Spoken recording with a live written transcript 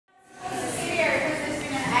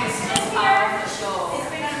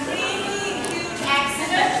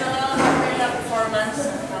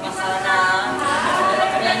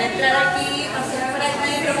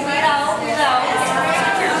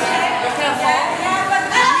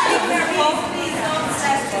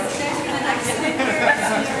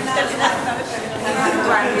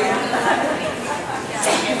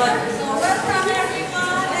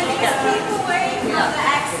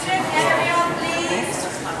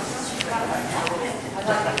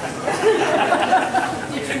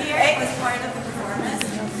Did you hear it was part of the performance?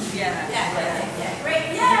 Yeah.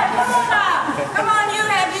 Great. Yeah, come on, you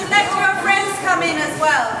have you let your friends come in as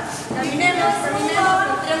well. Caminemos,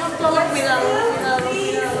 tenemos todo cuidado.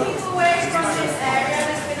 Please keep away from this area.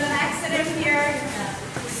 There's been an accident here.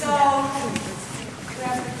 So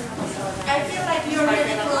I feel like you're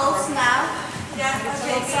really close now. Yeah,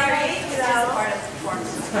 okay, sorry. This is part of the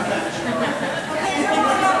performance. Okay, come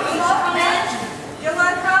on, you're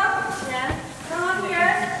welcome. Yeah. Come on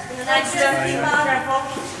here. Let's just keep on.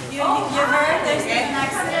 You heard there's been an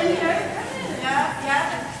accident here?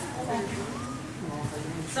 Yeah.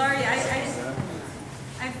 Sorry, I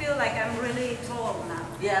feel like I'm really tall now.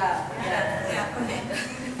 Yeah, okay.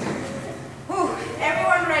 Whew.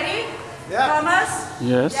 Everyone ready? Yeah. Thomas?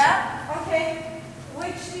 Yes. Yeah? Okay.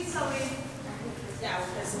 Which seats are we? Yeah,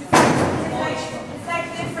 it's like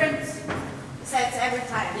different sets every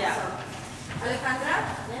time. Yeah. So. Alejandra?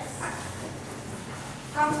 Yes.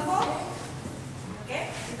 Comfortable? Okay.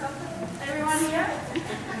 Comfortable? Everyone here?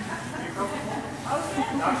 Okay.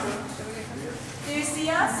 Do you see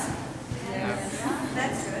us? Yes. Yeah,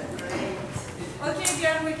 that's good. Great. Okay,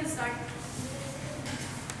 Björn, we can start.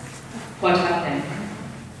 What happened?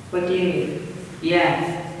 What do you mean?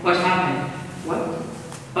 Yeah. What happened? What?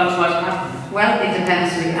 But what happened? Well, it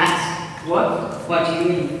depends who you ask. What? What do you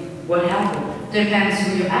mean? What happened? Depends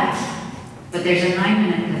who you ask. But there's a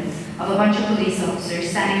 9-minute clip of a bunch of police officers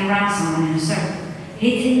standing around someone in a circle,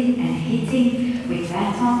 hitting and hitting with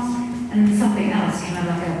batons and something else, kind of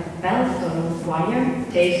like a belt or wire.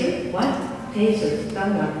 Taser? What? Taser.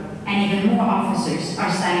 Thunder. And even more officers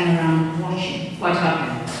are standing around watching. What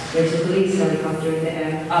happened? There's a police helicopter in the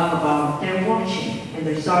air up above. They're watching, and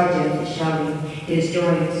their sergeant is shouting. It is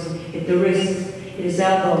joints, it is the wrists, it is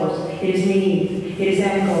elbows, it is knees, it is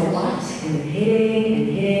ankle. What? And they're hitting and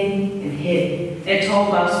hitting and hitting. It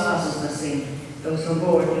told us is the same. Those on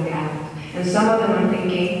board look out. And some of them are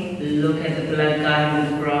thinking, look at the black guy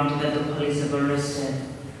on the ground that the police have arrested.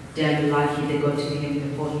 Damn lucky they got to him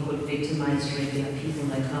before he could victimize regular people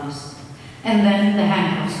like us. And then the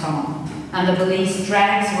handcuffs come on, and the police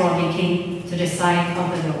drags Rodney King to the side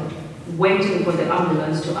of the road, waiting for the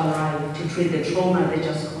ambulance to arrive to treat the trauma they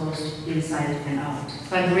just caused inside and out.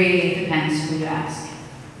 But really it depends who you ask.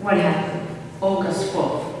 What happened? August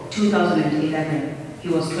 4th, 2011. He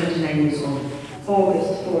was 29 years old.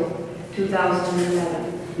 August 4th,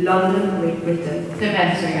 2011. London, Great Britain.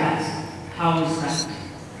 Depends who you ask. How is that?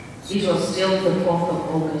 It was still the 4th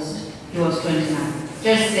of August. He was 29.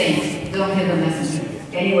 Just saying, don't hit the messenger.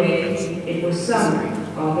 Anyway, it was summer,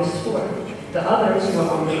 August 4th. The others were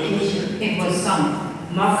on vacation. It was summer.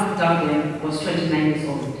 Mark Douglas was 29 years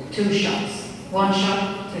old. 2 shots. 1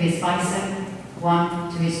 shot to his bicep,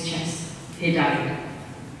 1 to his chest. He died.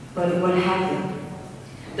 But what happened?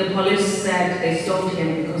 The police said they stopped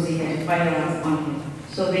him because he had a firearm on him.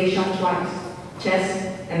 So they shot twice, chest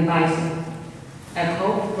and bicep. A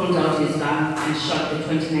cop pulled out his gun and shot the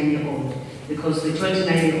 29-year-old because the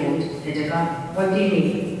 29-year-old had a gun. What do you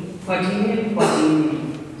mean? What do you mean? What do you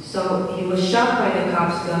mean? So he was shot by the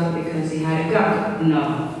cop's gun because he had a gun? No.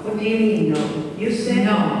 What do you mean, no? You said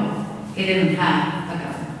no. He didn't have a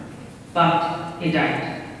gun. But he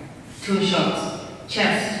died. 2 shots.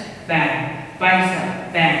 Chest, bang.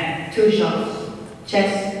 Bicep, bang. 2 shots.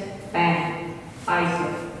 Chest, bang.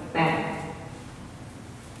 Bicep, bang.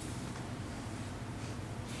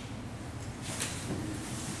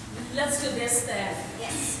 Let's do this then.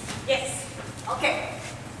 Yes. Okay.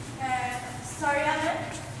 Sorry, Anne.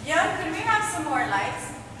 Yeah, could we have some more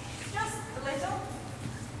lights? Just a little.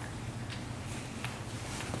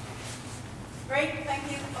 Great, thank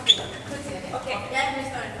you. Okay. Yeah, we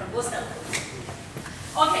started from Gustav.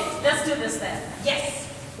 Okay, let's do this then. Yes.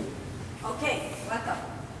 Okay, welcome.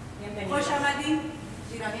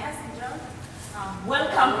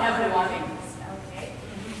 Welcome everyone. Okay.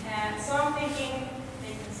 So I'm thinking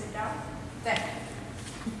they can sit down. There.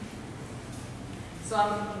 So I'm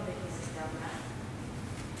thinking they can sit down now.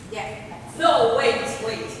 Yeah. No, wait. Yes,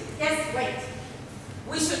 wait.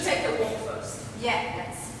 We should take a walk first. Yeah,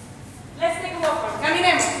 let's take a walk first.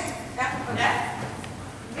 Caminemos. Yeah.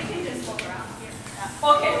 We can just walk around here. Yeah.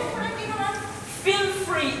 Okay. Feel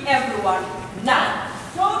free, everyone. Now.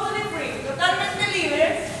 Totally free. Totalmente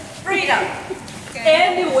libres. Freedom.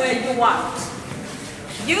 Anywhere you want.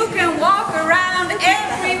 You can walk around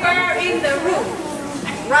everywhere in the room.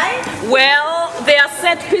 Right? Well, there are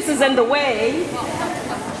set pieces in the way.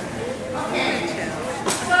 Okay.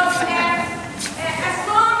 So, as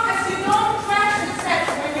long as you don't crash the set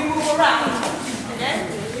when you move around. Okay?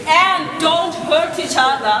 And don't hurt each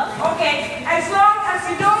other. Okay. As long as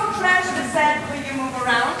you don't crash the said when you move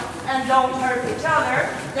around and don't hurt each other,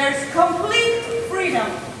 there's complete freedom.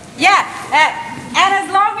 Yeah, and as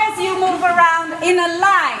long as you move around in a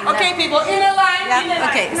line. Okay, people, in a line. Yeah. In a line.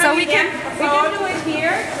 Okay, so we can do it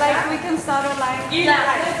here. Like we can start a line. In a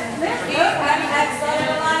line. Let's start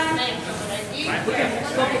a line. We can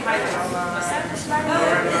go behind it. No, it's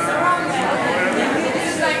the wrong way.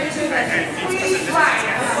 This is like two lines. Three lines.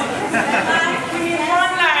 We need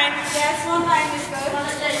one line. Yes, one line is good.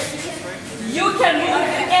 You can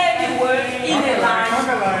move anywhere in a line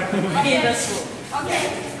in this room. Okay.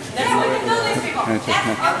 Yeah, we can do this, people.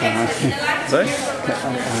 Yeah, okay. Sorry? I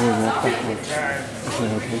will walk backwards. Is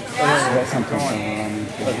that okay? That's something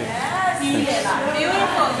Yes,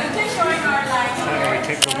 beautiful. You can join our line. I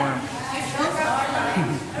take the worm.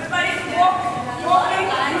 Everybody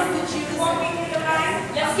walking in the line.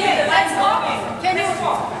 Let's get it. Let's walk. Can you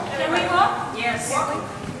walk? Can we walk? Yes.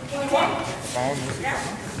 Can we walk?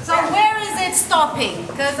 So where is it stopping?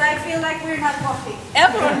 Because I feel like we're not walking.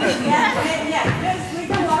 Everyone. Yeah. Yes, we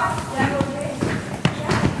can walk. Yeah, okay.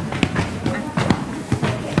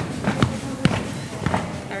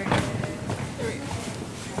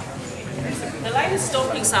 The line is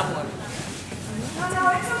stopping somewhere. No,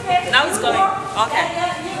 it's okay. Now it's going. Okay.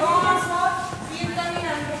 Yeah, you almost walk.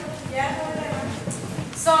 Yeah.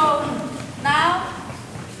 So now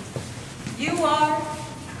you are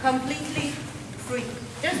completely free.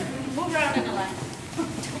 Just move around in the line.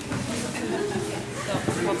 So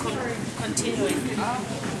we're continuing.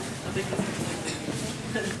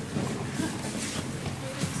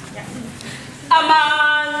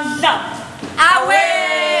 Amanda.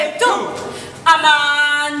 Away to.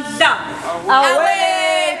 Amanda.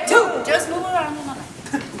 Away to. Just move around in the line.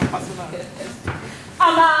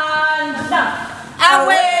 Amanda.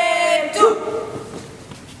 Away to.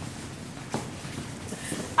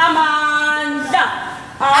 Amanda.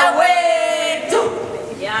 Away to.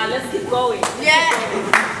 Yeah, let's keep going. Yeah.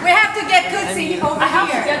 We have to get good seat over here. I have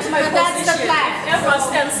to get to my position. That's the plan. Everyone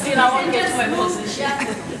stand still. I want to get to my position.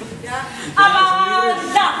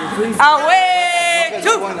 Amanda. Away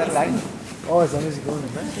to. Oh, as long as you go in the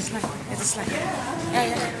back. It's like.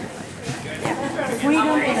 Yeah. Freedom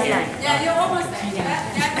in the line. Yeah, you're almost there.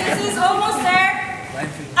 Yeah, this is almost there.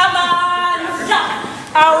 Amanda.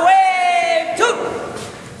 Away to.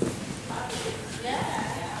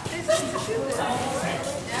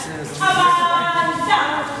 Amanda.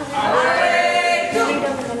 Away to.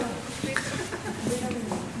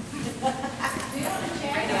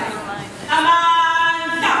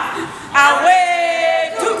 Amanda.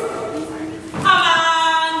 Away to.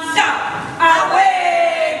 Amanda.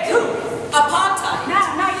 Away to. Apartheid.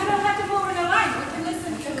 Now you don't have to move in a line. We can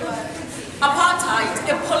listen to apartheid,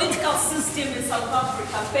 a political system in South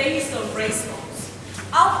Africa based on race laws.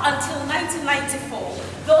 Up until 1994,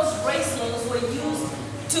 those race laws were used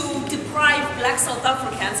to deprive black South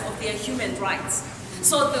Africans of their human rights.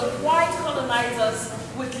 So the white colonizers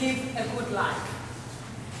would live a good life.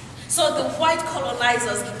 So the white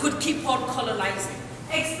colonizers could keep on colonizing,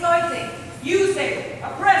 exploiting, using,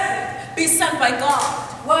 oppressing, be sent by God.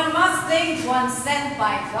 One must think one's sent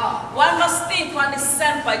by God. One must think one is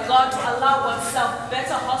sent by God to allow oneself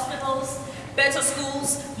better hospitals, better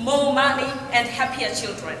schools, more money, and happier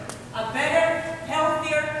children. A better,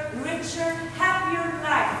 healthier, richer, happier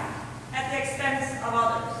life at the expense of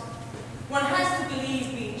others. One has to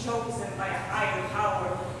believe being chosen by a higher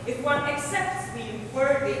power if one accepts being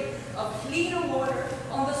worthy of cleaner water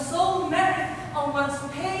on the sole merit of one's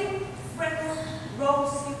pale, freckled,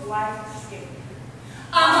 rosy white skin.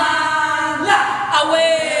 Amanda,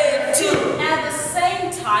 away to. At the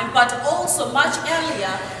same time, but also much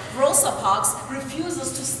earlier, Rosa Parks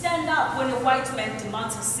refuses to stand up when a white man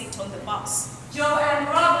demands a seat on the bus. Joanne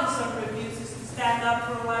Robinson refuses to stand up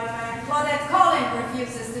for a white man. Claudette Colin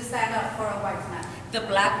refuses to stand up for a white man. The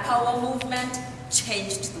Black Power movement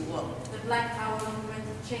changed the world. The Black Power movement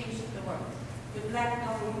changed the world. The Black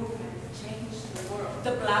Power movement changed the world.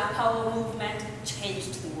 The Black Power movement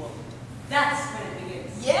changed the world. That's when it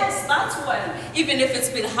begins. Yes, that's when. Even if it's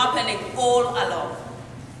been happening all along.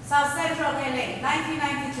 South Central LA,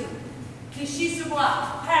 1992.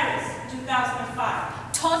 Clichy-sous-Bois, Paris,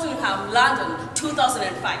 2005. Tottenham, London,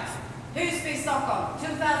 2005. Husby, Stockholm,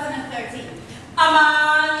 2013.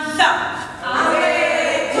 Amanda,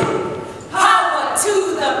 away to. Power to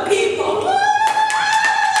the people.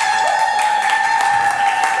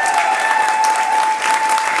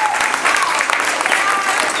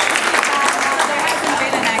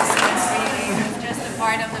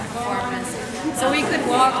 So we could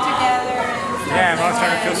walk together. Yeah, I'm all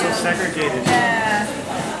starting to feel so segregated. Yeah.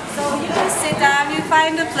 So you can sit down, you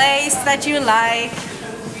find a place that you like.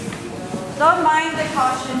 Don't mind the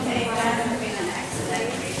caution tape. There hasn't been an accident.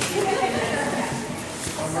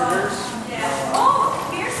 Oh,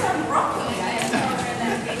 here's some broccoli.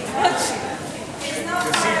 You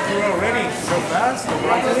see through already so fast?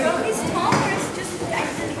 His talkers just I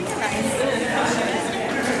didn't realize.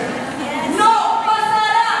 No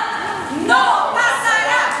pasará! No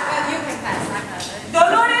pasará! Well, you can pass. I'm not.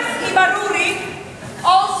 Dolores Ibarruri,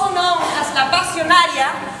 also known as La Pasionaria,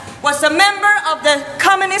 was a member of the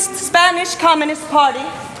Spanish Communist Party,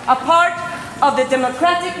 a part of the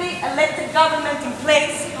democratically elected government in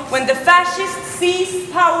place when the fascists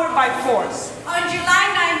seized power by force. On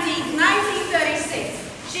July 19,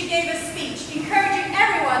 1936, she gave a speech encouraging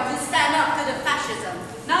everyone to stand up to the fascism,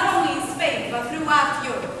 not only in Spain, but throughout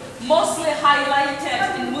Europe. Mostly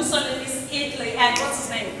highlighted in Mussolini's Italy and what's his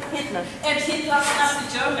name? Hitler. And Hitler's Nazi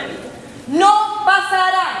Germany. No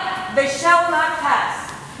pasará, they shall not pass.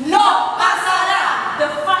 No pasará, the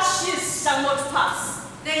fascists shall not pass.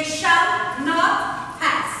 They shall not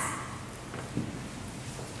pass.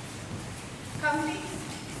 Come please.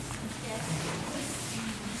 Yes.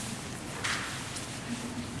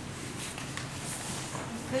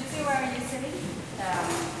 Lucy, where are you sitting?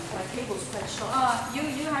 My cable's quite short.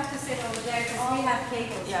 You have to sit over there because we have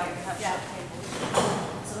cables. Yeah, we have short cables.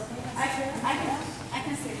 Is it okay? I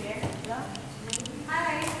can sit here. Yeah.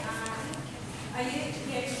 Hi. Are you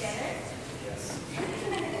here together? Yes.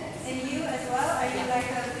 And you as well? Are you like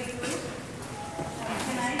a big group?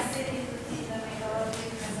 Can I sit in the middle of you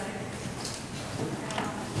because I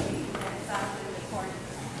don't want to be found in the corner?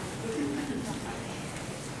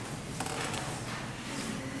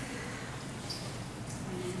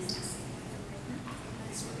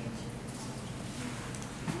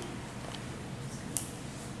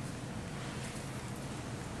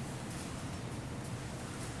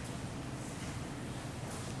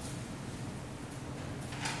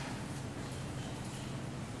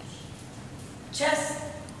 Chest,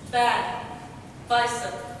 bang,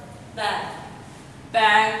 bicep, bang,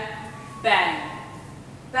 bang, bang,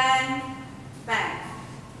 bang, bang.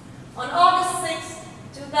 On August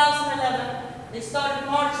 6, 2011, they started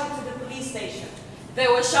marching to the police station. They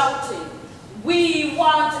were shouting, "We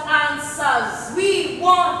want answers! We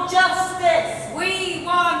want justice! We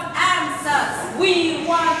want answers! We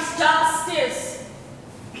want justice!"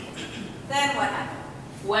 Then what happened?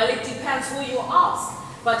 Well, it depends who you ask.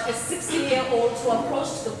 But a 16-year-old who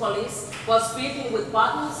approached the police was beaten with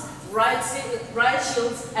buttons, riot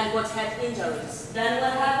shields, and what had injuries. Then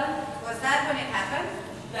what happened? Was that when it happened?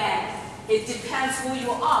 Bang. It depends who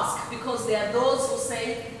you ask, because there are those who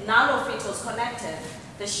say none of it was connected.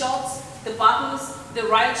 The shots, the buttons, the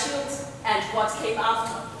riot shields, and what came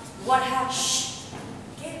after. What happened? Shh.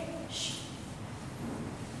 Okay. Shh.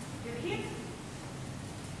 You hear?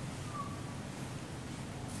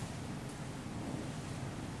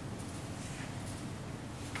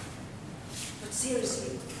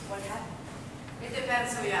 Seriously, what happened? It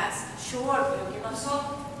depends who you ask. Sure,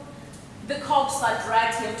 the cops that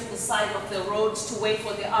dragged him to the side of the road to wait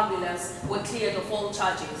for the ambulance were cleared of all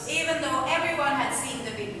charges. Even though everyone had seen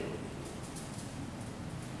the video.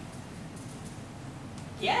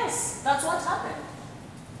 Yes, that's what happened.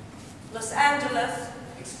 Los Angeles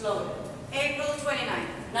exploded. April 29,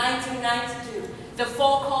 1992. The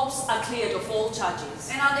 4 cops are cleared of all charges.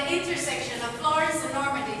 And on the intersection of Florence and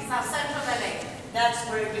Normandy, South Central LA. That's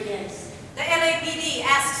where it begins. The LAPD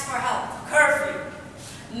asks for help. Curfew.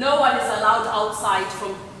 No one is allowed outside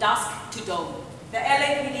from dusk to dawn. The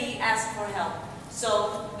LAPD asks for help.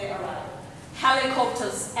 So they arrive.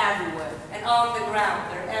 Helicopters everywhere. And on the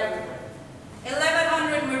ground, they're everywhere.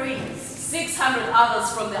 1,100 Marines. 600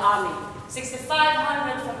 others from the Army.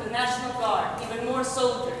 6,500 from the National Guard. Even more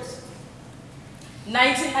soldiers.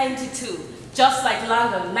 1992, just like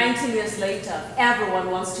London, 19 years later,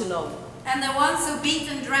 everyone wants to know. And the ones who beat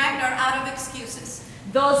and dragged are out of excuses.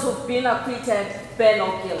 Those who've been acquitted bear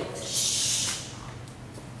no guilt. Shh.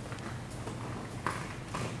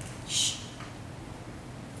 Shh.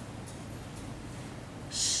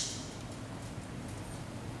 Shh.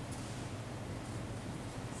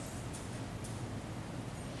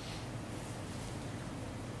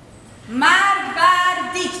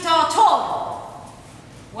 Marbar diktator.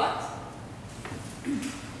 What?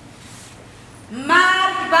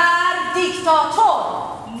 Marbar diktator.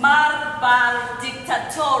 Marbar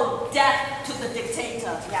diktator. Death to the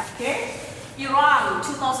dictator. Yeah. Okay? Iran,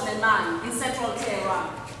 2009, in central Tehran.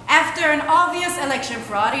 After an obvious election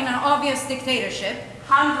fraud in an obvious dictatorship,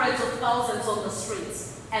 hundreds of thousands on the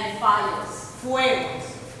streets and fires, fuegos,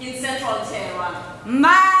 in central Tehran.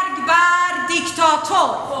 Marbar diktator.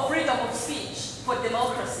 For freedom of speech, for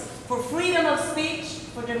democracy. For freedom of speech,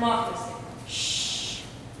 for democracy.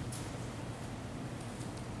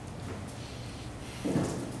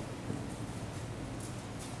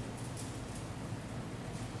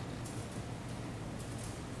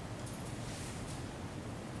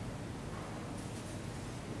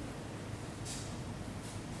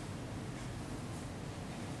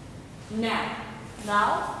 Now.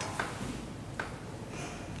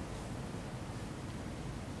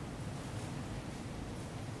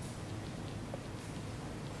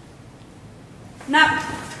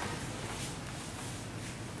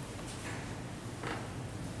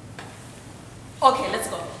 Okay, let's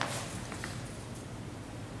go.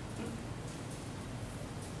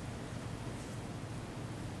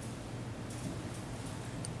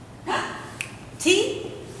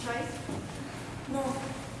 Tea? Choice? No.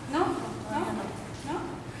 No?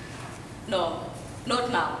 No,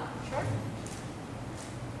 not now. Sure.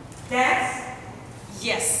 Dance?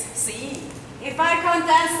 Yes, see? If I can't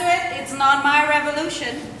dance to it, it's not my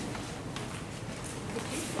revolution.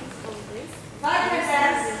 If I can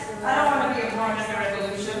dance, I don't want to be a part of a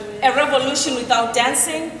revolution. A revolution without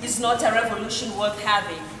dancing is not a revolution worth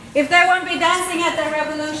having. If there won't be dancing at the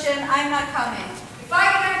revolution, I'm not coming. If I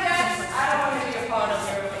can dance, I don't want to be a part of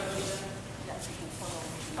the revolution.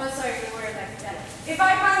 Oh, sorry, you were like that. If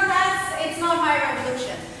I can't dance, it's not my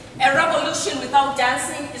revolution. A revolution without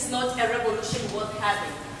dancing is not a revolution worth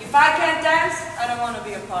having. If I can't dance, I don't want to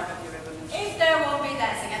be a part of the revolution. If there won't be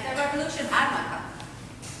dancing at the revolution, I'm not coming.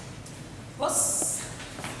 What's...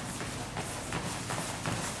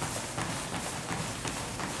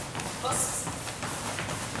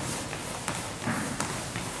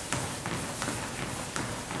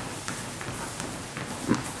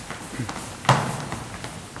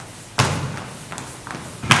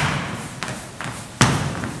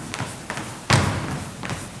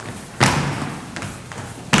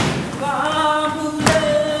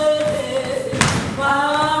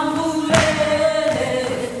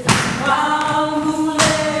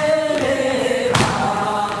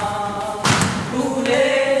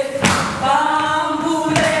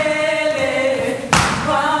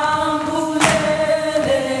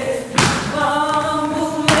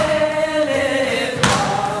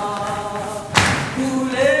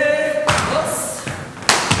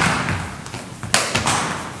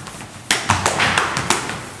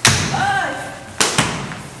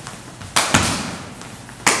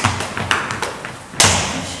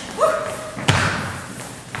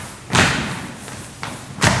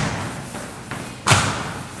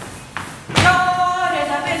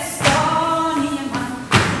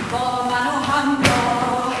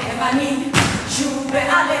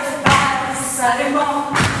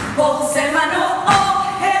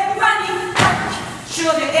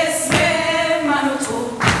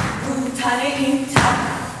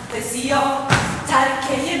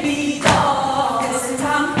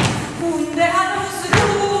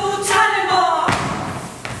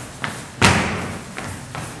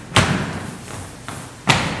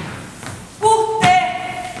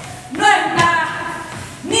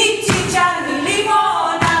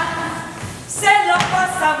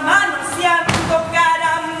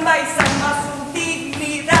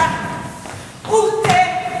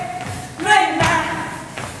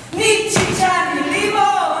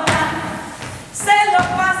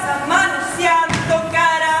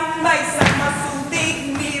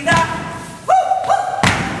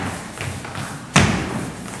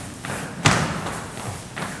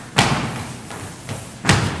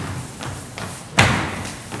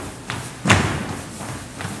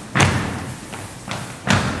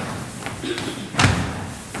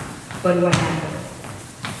 But what happened?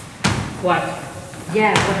 What?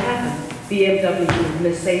 Yeah, what happened? BMW,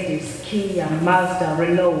 Mercedes, Kia, Mazda,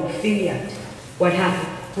 Renault, Fiat. What happened?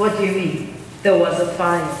 What do you mean? There was a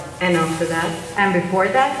fire. And after that? And before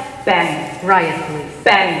that? Bang, riot police.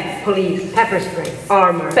 Bang, police, pepper spray,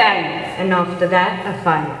 armor. Bang, and after that, a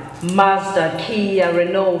fire. Mazda, Kia,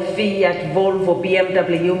 Renault, Fiat, Volvo,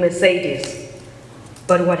 BMW, Mercedes.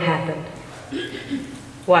 But what happened?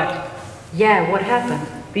 What? Yeah, what happened?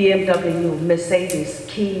 BMW, Mercedes,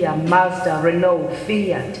 Kia, Mazda, Renault,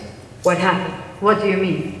 Fiat. What happened? What do you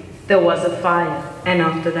mean? There was a fire. And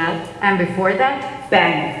after that? And before that?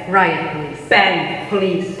 Bang, riot police. Bang,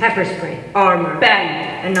 police, pepper spray, armor.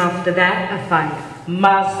 Bang, and after that, a fire.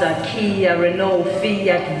 Mazda, Kia, Renault,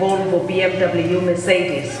 Fiat, Volvo, BMW,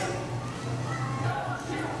 Mercedes.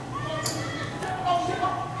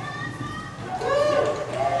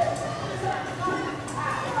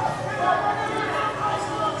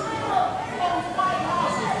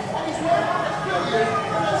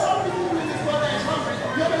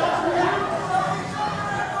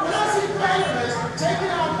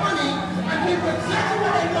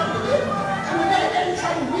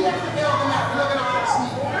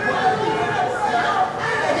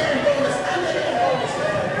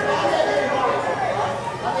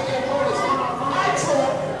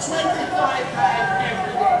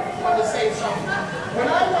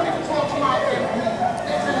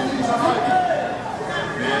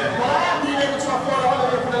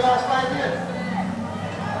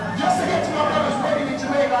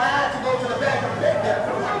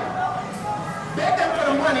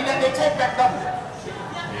 funny that they take that double.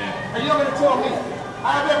 Yeah. And you're going to tell me,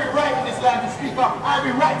 I have every right in this land to speak up. I have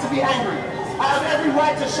every right to be angry. I have every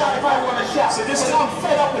right to shout if I want to shout. So this is, I'm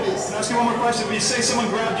fed up with this. Can I ask you one more question? When you say someone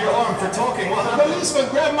grabbed your arm for talking, what happened? The policeman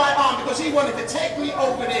grabbed my arm because he wanted to take me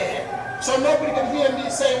over there so nobody could hear me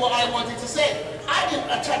say what I wanted to say. I didn't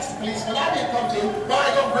attack the policeman. I didn't come to him, but I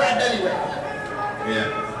got grabbed anyway. Yeah.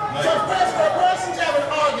 So for a person to have an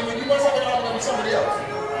argument, you must have an argument with somebody else.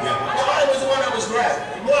 Yeah. Now I was the one that was grabbed.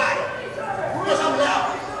 Why? Because I'm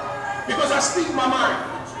loud. Because I speak my mind.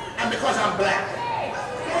 And because I'm black.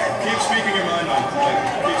 Keep speaking your mind, man.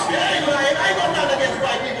 Keep speaking. I ain't lying. I ain't going down against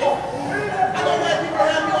white people. I got white people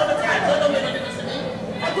around me all the time. So don't make any difference to me.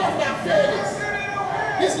 I go for that fairness.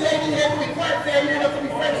 This lady here can be quite fair enough to be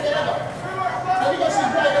friends together. And because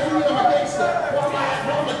she's white doesn't mean I'm a gangster. Well,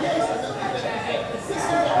 I'm a gangster. The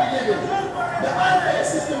system that we live in. The unfair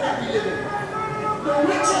system that we live in. The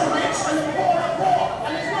rich are rich and the poor are poor.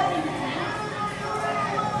 And there's nothing between.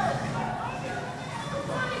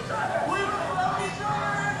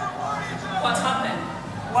 What happened?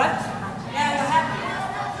 What? Yeah, what happened?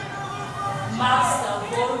 Mazda,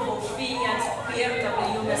 Volvo, Fiat,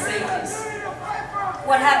 BMW, Mercedes.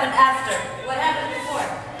 What happened after? What happened before?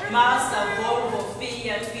 Mazda, Volvo,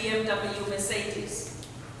 Fiat, BMW, Mercedes.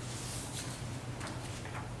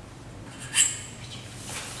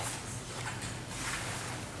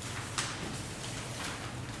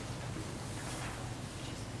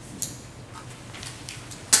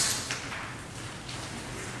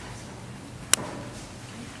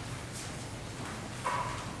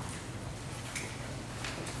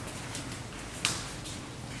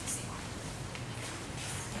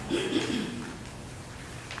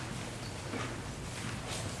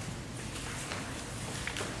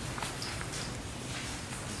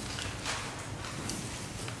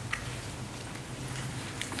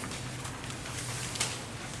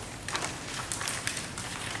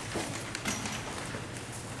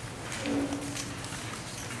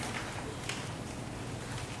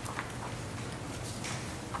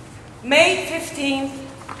 May 15th,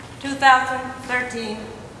 2013,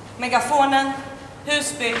 Megafonen,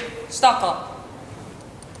 Husby, Stockholm.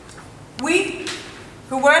 We,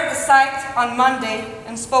 who were at the site on Monday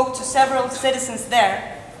and spoke to several citizens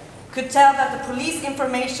there, could tell that the police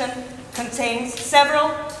information contains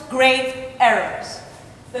several grave errors.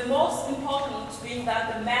 The most important being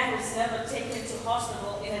that the man was never taken to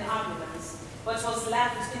hospital in an ambulance, but was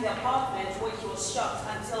left in the apartment where he was shot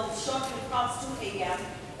until shortly past 2 a.m.,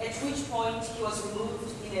 at which point he was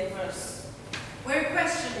removed in a hearse. We're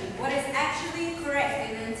questioning what is actually correct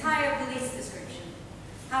in the entire police description.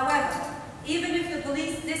 However, even if the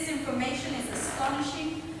police disinformation is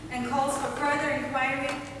astonishing and calls for further inquiry,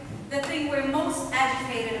 the thing we're most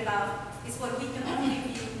agitated about is what we can only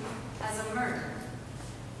view as a murder.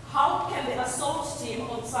 How can the assault team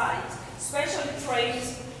on site, specially trained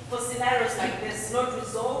for scenarios like this, not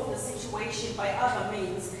resolve the situation by other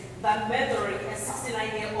means than murdering a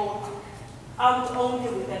 69-year-old armed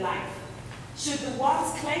only with a knife? Should the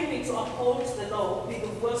ones claiming to uphold the law be the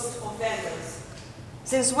worst offenders?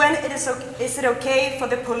 Since when is it okay for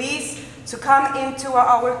the police to come into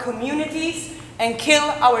our communities and kill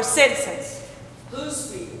our citizens?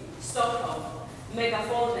 Husby, Stockholm,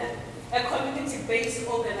 Megafonen, a community-based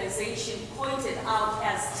organization pointed out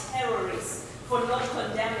as terrorists for not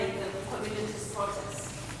condemning the community's protests.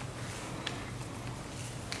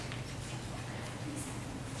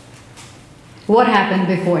 What happened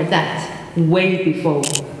before that? Way before.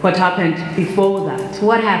 What happened before that?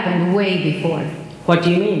 What happened way before? What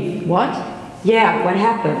do you mean? What? Yeah, what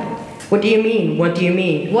happened? What do you mean? What do you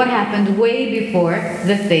mean? What happened way before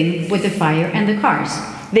the thing with the fire and the cars?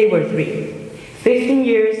 They were 3. 15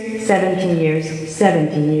 years, 17 years,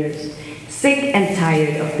 17 years. Sick and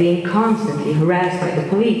tired of being constantly harassed by the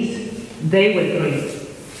police. They were 3.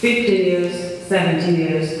 15 years, 17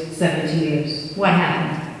 years, 17 years. What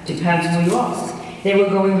happened? Depends who you ask. They were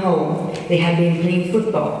going home. They had been playing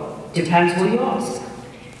football. Depends who you ask.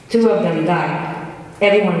 2 of them died.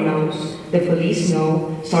 Everyone knows. The police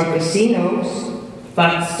know. Sarkozy knows.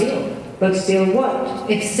 But still what?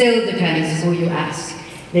 It still depends who you ask.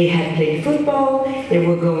 They had played football. They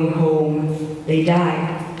were going home. They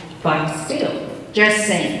died. But still. Just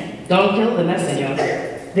saying. Don't kill the messenger.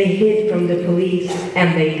 They hid from the police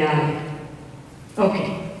and they died.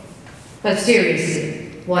 Okay. But seriously.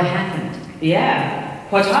 What happened? Yeah,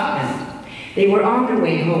 what happened? They were on their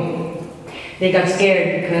way home. They got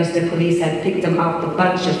scared because the police had picked them up a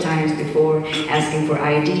bunch of times before, asking for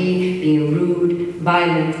ID, being rude,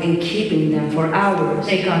 violent, and keeping them for hours.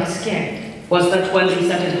 They got scared. Was that when they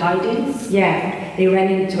started hiding? Yeah, they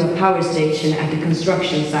ran into a power station at the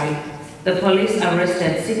construction site. The police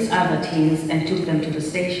arrested 6 other teens and took them to the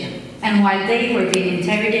station. And while they were being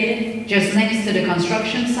interrogated, just next to the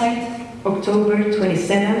construction site, October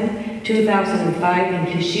 27, 2005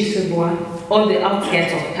 in Clichy-sous-Bois, on the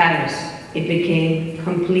outskirts of Paris, it became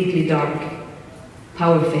completely dark.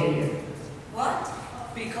 Power failure. What?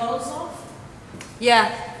 Because of?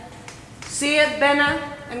 Yeah. Syed Benna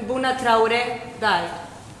and Buna Traore died.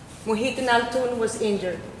 Muhyiddin Altoun was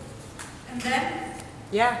injured. And then?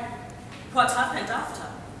 Yeah. What happened after?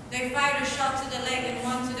 They fired a shot to the leg and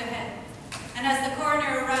one to the head. And as the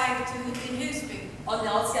coroner arrived in Husby, on the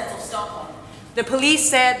outskirts of Stockholm, the police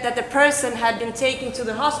said that the person had been taken to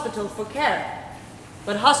the hospital for care.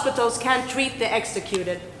 But hospitals can't treat the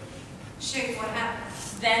executed. Shit, what happened?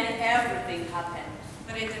 Then everything happened.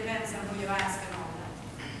 But it depends on who you ask and all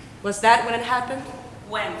that. Was that when it happened?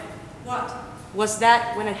 When? What? Was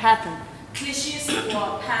that when it happened?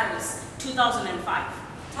 Clichy-sous-Bois, Paris, 2005.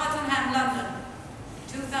 Tottenham, London,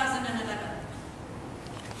 2011.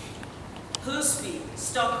 Husby,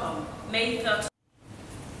 Stockholm, May 13.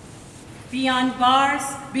 Beyond bars,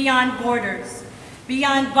 beyond borders.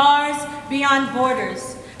 Beyond bars, beyond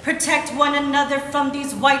borders. Protect one another from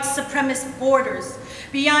these white supremacist borders.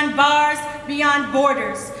 Beyond bars, beyond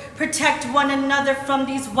borders. Protect one another from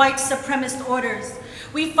these white supremacist orders.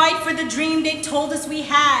 We fight for the dream they told us we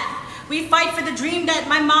had. We fight for the dream that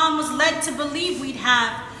my mom was led to believe we'd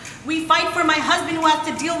have. We fight for my husband who has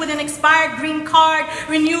to deal with an expired green card,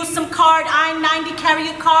 renew some card, I-90 carry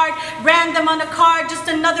a card, brand them on a card, just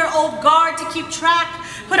another old guard to keep track.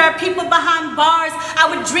 Put our people behind bars. I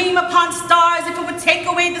would dream upon stars if it would take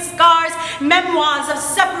away the scars. Memoirs of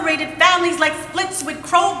separated families like splits with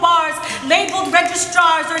crowbars, labeled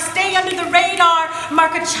registrars or stay under the radar.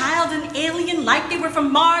 Mark a child an alien like they were from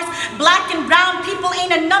Mars. Black and brown people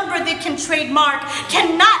ain't a number they can trademark.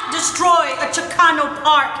 Cannot destroy a Chicano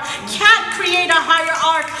park. Can't create a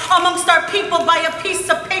hierarchy amongst our people by a piece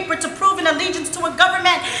of paper to prove an allegiance to a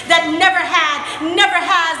government that never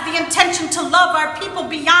has the intention to love our people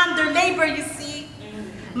beyond their labor, you see.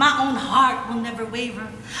 My own heart will never waver.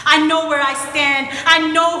 I know where I stand. I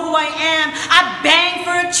know who I am. I bang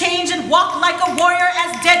for a change and walk like a warrior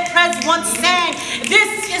as Dead Prez once sang.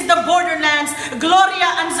 This is the borderlands. Gloria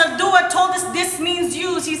and Zaldúa told us this means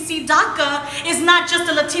use. You see, DACA is not just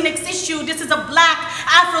a Latinx issue. This is a Black,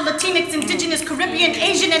 Afro-Latinx, Indigenous, Caribbean,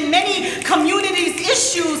 Asian, and many communities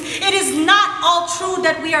issues. It is not all true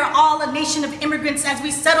that we are all a nation of immigrants as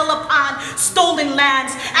we settle upon stolen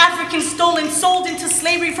lands. Africans stolen, sold into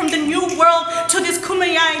slavery from the New World to this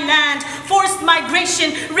Kumeyaay land. Forced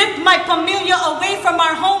migration ripped my familia away from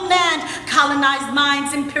our homeland. Colonized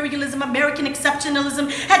minds, imperialism, American exceptionalism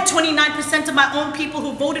had 29% of my own people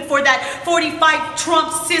who voted for that 45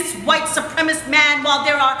 Trump cis white supremacist man, while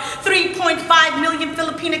there are 3.5 million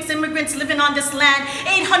Filipinx immigrants living on this land.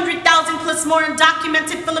 800,000 plus more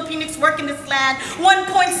undocumented Filipinx work in this land.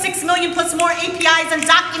 1.6 million plus more APIs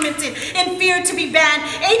undocumented in fear to be banned.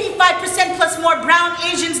 85% plus more brown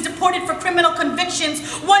Asians deported for criminal convictions.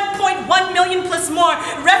 1.1 million plus more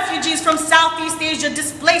refugees from Southeast Asia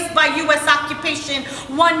displaced by U.S. occupation.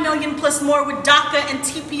 1 million plus more with DACA and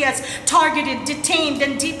TPS targeted, detained,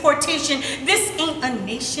 and deportation. This ain't a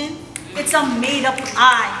nation. It's a made-up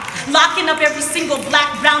lie. Locking up every single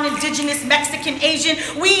Black, brown, Indigenous, Mexican, Asian.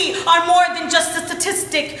 We are more than just a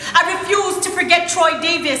statistic. I refuse to forget Troy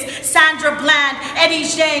Davis, Sandra Bland, Eddie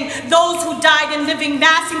Zhang, those who died in living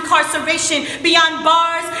mass incarceration. Beyond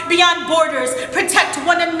bars, beyond borders. Protect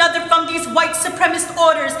one another from these white supremacist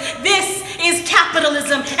orders. This is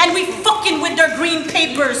capitalism, and we fucking with their green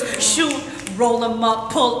papers. Shoot. Roll them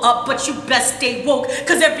up, pull up, but you best stay woke,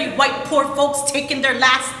 cause every white poor folk's taking their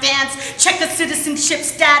last stance. Check a citizenship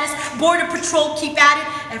status, border patrol keep at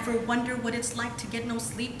it. Ever wonder what it's like to get no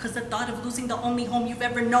sleep, cause the thought of losing the only home you've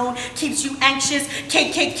ever known keeps you anxious?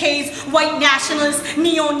 KKKs, white nationalists,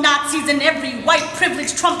 neo-Nazis, and every white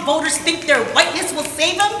privileged Trump voters think their whiteness will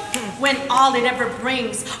save them? When all it ever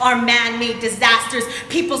brings are man-made disasters.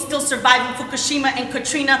 People still surviving Fukushima and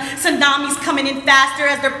Katrina. Tsunamis coming in faster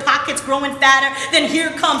as their pockets growing fatter. Then here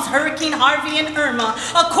comes Hurricane Harvey and Irma.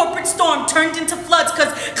 A corporate storm turned into floods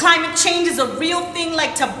because climate change is a real thing,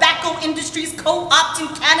 like tobacco industries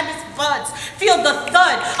co-opting cannabis buds. Feel the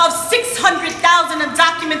thud of 600,000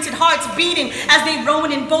 undocumented hearts beating as they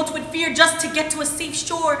rowing in boats with fear just to get to a safe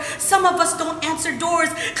shore. Some of us don't answer doors,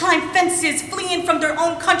 climb fences, fleeing from their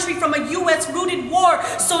own country from a US-rooted war.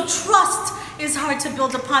 So trust is hard to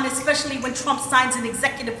build upon, especially when Trump signs an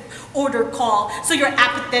executive order call. So you're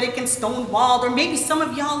apathetic and stonewalled, or maybe some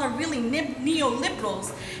of y'all are really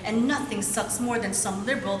neoliberals, and nothing sucks more than some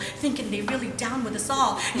liberal thinking they really down with us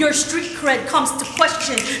all. Your street cred comes to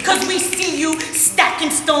question, cause we see you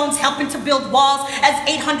stacking stones, helping to build walls, as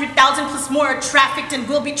 800,000 plus more are trafficked and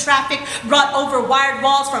will be trafficked, brought over wired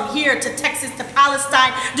walls from here to Texas to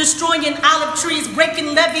Palestine, destroying olive trees,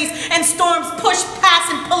 breaking levees, and storms push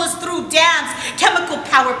past and pull us through dams. Chemical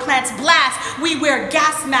power plants blast. We wear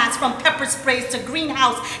gas masks from pepper sprays to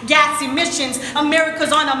greenhouse gas emissions.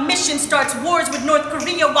 America's on a mission, starts wars with North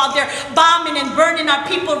Korea while they're bombing and burning our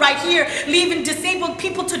people right here, leaving disabled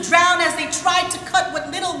people to drown as they try to cut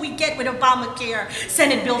what little we get with Obamacare.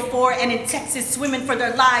 Senate Bill 4, and in Texas, swimming for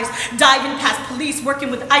their lives, diving past police,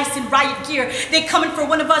 working with ICE and riot gear. They coming for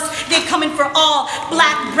one of us, they coming for all.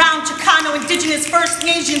 Black, brown, Chicano, Indigenous, First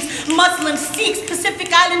Nations, Muslims, Sikhs, Pacific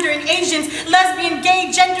Islander, and Asians, lesbian,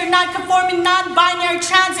 gay, gender, non-conforming, non-binary,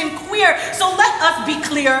 trans, and queer. So let us be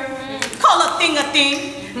clear. Call a thing a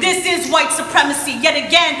thing. This is white supremacy, yet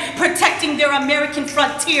again, protecting their American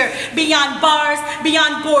frontier. Beyond bars,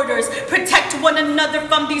 beyond borders, protect one another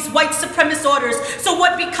from these white supremacist orders. So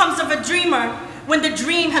what becomes of a dreamer when the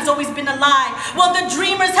dream has always been a lie? Well, the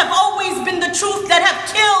dreamers have always been the truth that have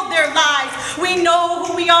killed their lives. We know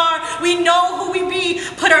who we are, we know who we be,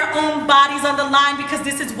 put our own bodies on the line because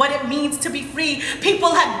this is what it means to be free.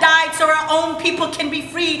 People have died so our own people can be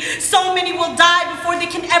free. So many will die before they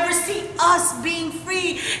can ever see us being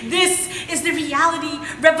free. This is the reality.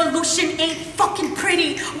 Revolution ain't fucking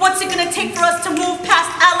pretty. What's it gonna take for us to move past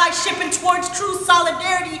allyship and towards true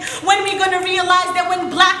solidarity? When we gonna realize that when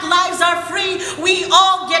black lives are free, we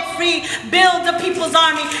all get free. Build the people's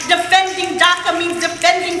army. Defending DACA means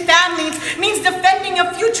defending families, means defending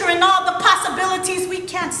a future and all the possibilities. We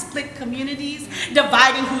can't split communities,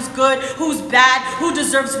 dividing who's good, who's bad, who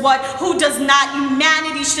deserves what, who does not.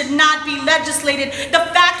 Humanity should not be legislated. The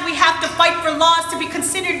fact we have to fight for laws to be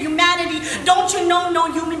considered humanity. Don't you know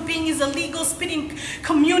no human being is illegal? Splitting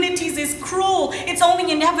communities is cruel. It's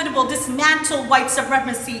only inevitable. Dismantle white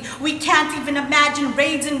supremacy. We can't even imagine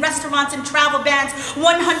raids in restaurants and travel bans.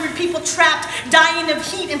 100 people trapped, dying of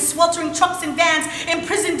heat in sweltering trucks and vans,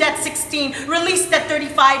 imprisoned at 16, released at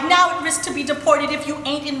 35, now at risk to be deported. If you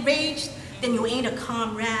ain't enraged, then you ain't a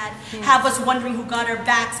comrade. Have us wondering who got our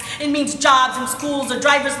backs. It means jobs and schools, a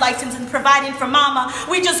driver's license, and providing for mama.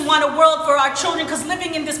 We just want a world for our children, because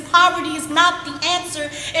living in this poverty is not the answer.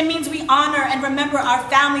 It means we honor and remember our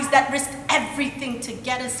families that risked everything to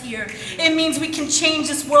get us here. It means we can change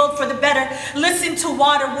this world for the better. Listen to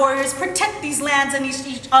water warriors, protect these lands and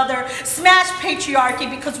each other. Smash patriarchy,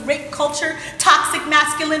 because rape culture, toxic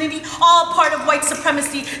masculinity, all part of white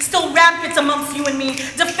supremacy, still rampant amongst you and me.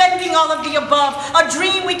 Defending all of the above, a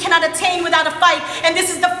dream we cannot attain without a fight, and this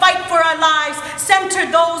is the fight for our lives. Center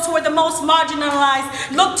those who are the most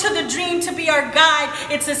marginalized. Look to the dream to be our guide.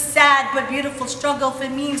 It's a sad but beautiful struggle if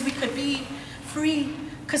it means we could be free.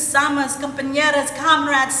 Kasamas, compañeras,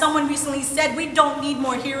 comrades, someone recently said we don't need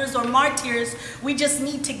more heroes or martyrs. We just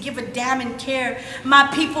need to give a damn and care. My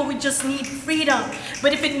people, we just need freedom.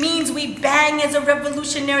 But if it means we bang as a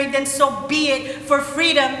revolutionary, then so be it. For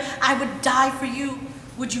freedom, I would die for you.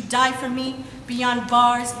 Would you die for me? Beyond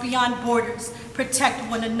bars, beyond borders, protect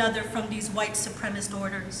one another from these white supremacist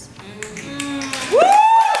orders. Woo!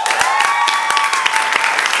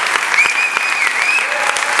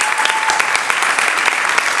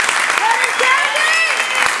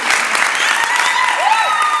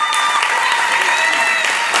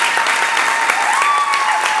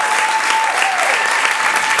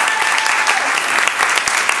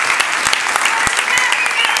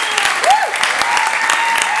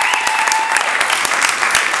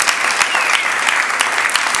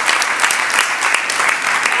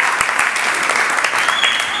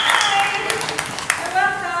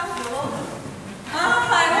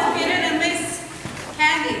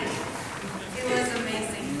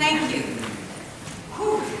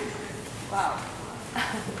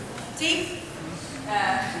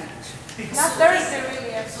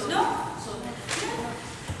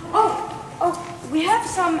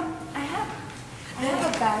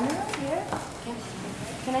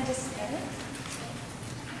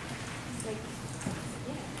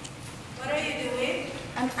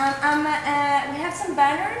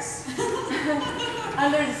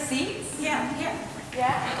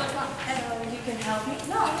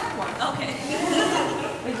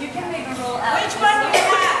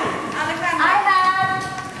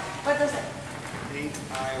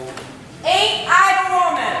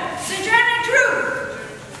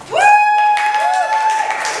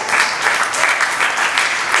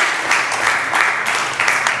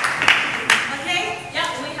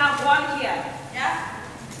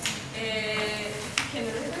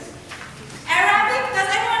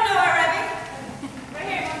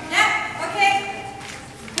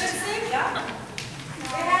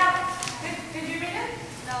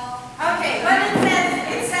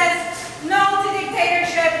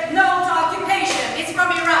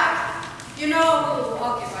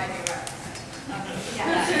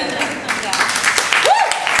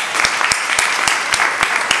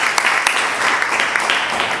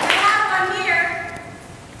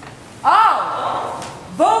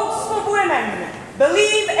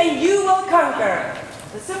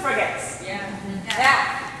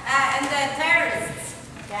 the terrorists.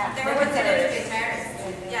 Yeah, They were considered to be terrorists.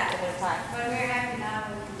 Yeah. But we're happy now.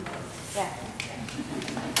 Yeah.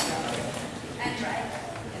 And right.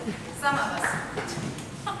 Some of us.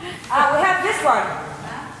 We have this one.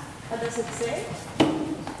 What does it say?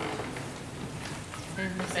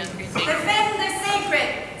 Defend the secret.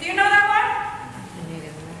 Do you know that one?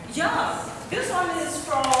 Yeah, this one is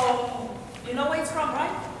from, you know where it's from,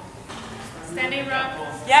 right? Standing Rock.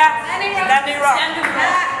 Yeah. Standing Rock. Standing Rock. Standing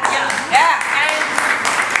Rock. Yeah. And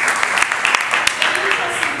the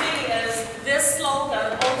interesting thing is this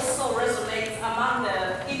slogan also resonates among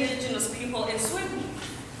the indigenous people in Sweden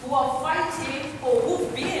who are fighting or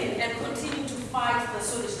who've been and continue to fight the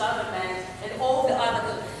Swedish government and all the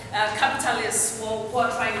other capitalists who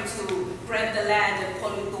are trying to grab the land and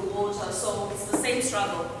pollute the water. So it's the same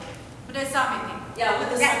struggle. With the Sami people. Yeah, with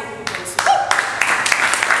the Sami people.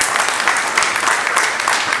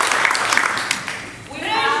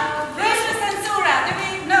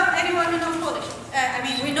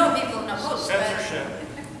 We know people who know Polish. Censorship.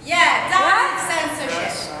 Yeah, downward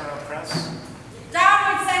censorship. Press.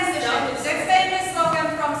 Downward censorship. The famous slogan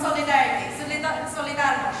from Solidarity.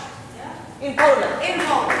 Solidarność. In Poland. In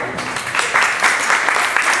Poland.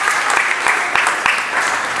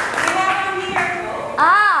 We have them here.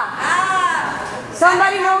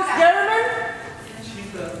 Somebody knows German?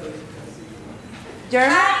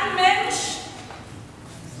 German? Ein Mensch.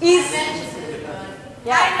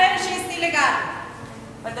 Ein Mensch ist illegal.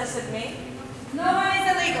 What does it mean? No one is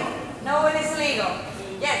illegal. No one is legal.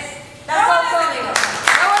 Yes. No That's one also is illegal.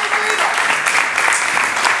 No one is legal.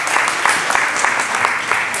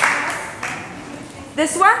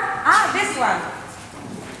 This one? This one.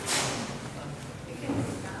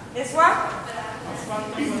 This one?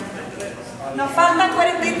 Nos faltan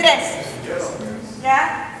 43.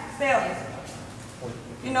 Yeah? Still.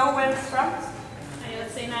 You know where it's from?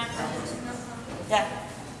 Let's say not. Yeah.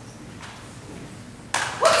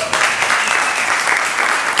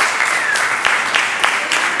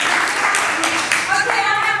 Okay,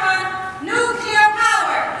 I have one. Nuclear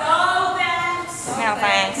power. No thanks. No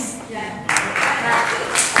thanks.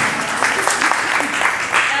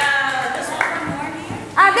 This one.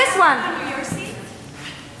 This one. Your seat.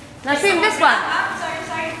 Nasim, this one.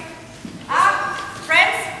 Sorry.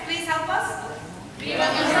 Friends, please help us.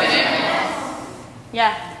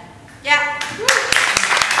 Yeah. Yeah.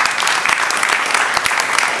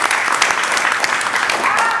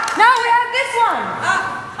 Now we have this one.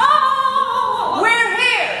 We're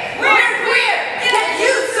here. We're queer. Get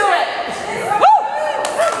used to it. Woo!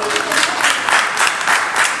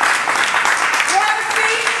 You have a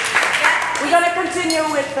speech? Yeah. We're gonna continue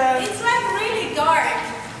with It's like really dark,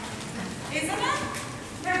 isn't it?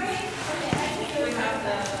 For me?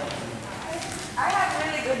 I have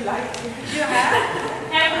really good light. You have?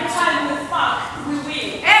 Every time we fuck, we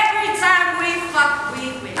win. Every time we fuck,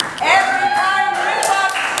 we win. Every time we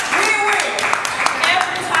fuck, we win.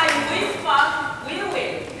 Every time we fuck, we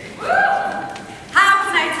win. How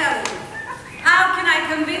can I tell you? How can I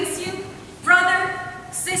convince you, brother,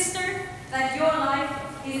 sister, that your life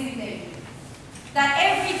is in danger? That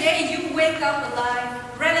every day you wake up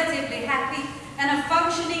alive, relatively happy, and a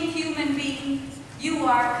functioning human being, you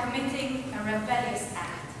are committing a rebellious act.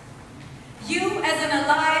 You, as an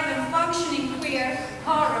alive and functioning queer,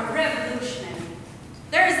 are a revolutionary.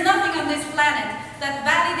 There is nothing on this planet that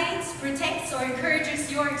validates, protects, or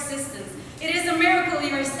encourages your existence. It is a miracle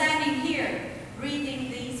you are standing here,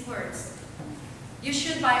 reading these words. You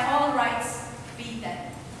should, by all rights, be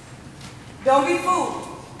dead. Don't be fooled.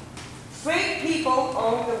 Straight people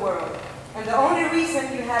own the world, and the only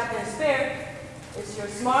reason you have been spared is you're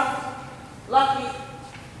smart, lucky,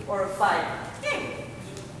 or a fighter.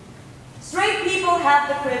 Straight people have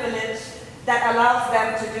the privilege that allows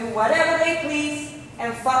them to do whatever they please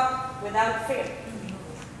and fuck without fear.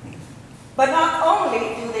 But not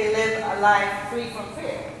only do they live a life free from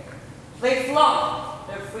fear, they flaunt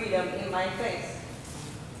their freedom in my face.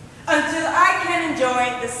 Until I can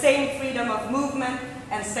enjoy the same freedom of movement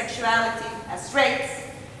and sexuality as straights,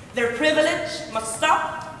 their privilege must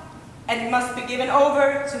stop, and it must be given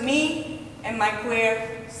over to me and my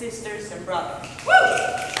queer sisters and brothers.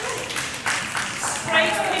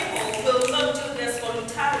 Straight people will not do this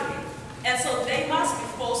voluntarily, and so they must be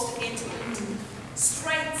forced into it.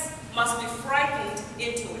 Straights must be frightened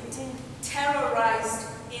into it, terrorized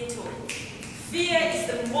into it. Fear is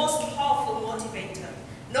the most powerful motivator.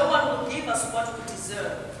 No one will give us what we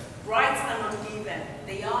deserve. Rights are not given,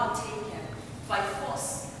 they are taken by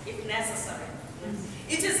force, if necessary.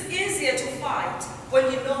 It is easier to fight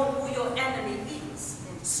when you know who your enemy is.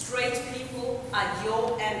 Straight people are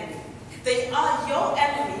your enemy. They are your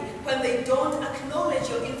enemy when they don't acknowledge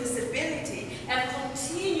your invisibility and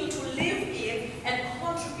continue to live in and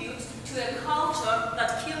contribute to a culture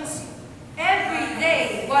that kills you. Every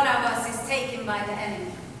day, one of us is taken by the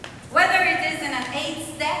enemy. Whether it is in an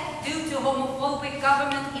AIDS death due to homophobic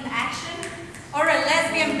government inaction, or a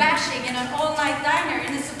lesbian bashing in an all-night diner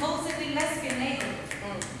in a supposedly lesbian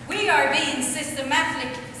neighborhood, we are being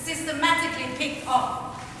systematically picked off.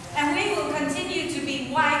 And we will continue to be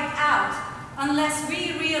wiped out unless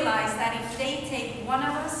we realize that if they take one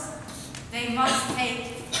of us, they must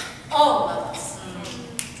take all of us.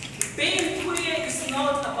 Being queer is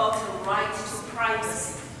not about the right to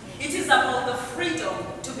privacy. It is about the freedom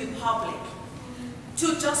to be public,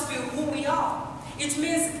 to just be who we are. It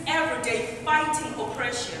means every day fighting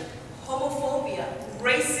oppression, homophobia,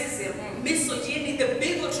 racism, misogyny, the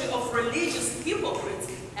bigotry of religious hypocrites,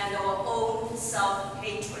 and our own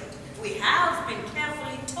self-hatred. We have been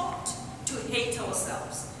carefully taught to hate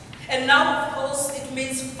ourselves. And now, of course, it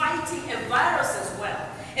means fighting a virus as well,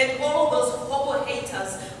 and all those homo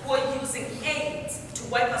haters who are using hate to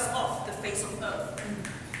wipe us off the face of earth.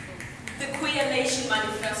 The Queer Nation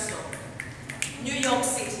Manifesto, New York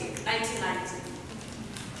City, 1990.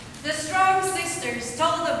 The strong sisters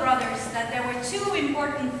told the brothers that there were two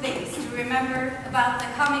important things to remember about the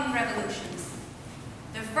coming revolutions.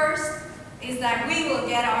 The first is that we will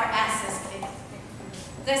get our asses kicked.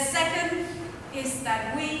 The second is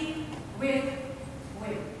that we will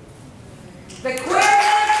win. The Queer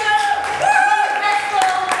Nation Manifesto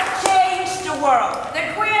changed the world. The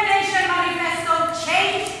Queer Nation Manifesto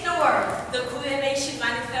changed the world. The Queer Nation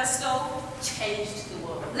Manifesto changed the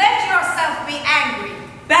world. Let yourself be angry.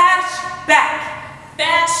 Bash back.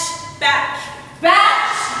 Bash back.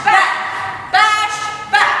 Bash back. Bash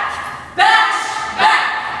back. Bash back.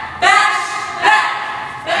 Bash back.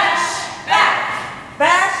 Bash back.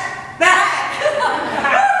 Bash back.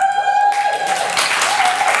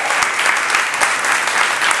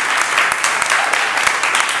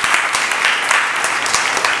 We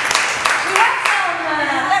have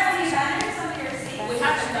some lefty banners on your seat. We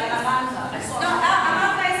have to do Amanda. I saw No,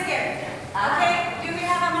 Amanda is here. Okay, do we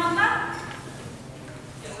have Amanda?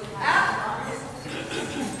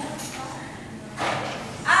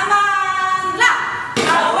 Amanda!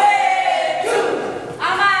 Away to!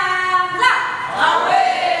 Amanda!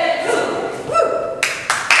 Away to! Woo!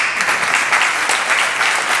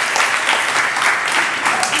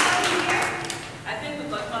 I think we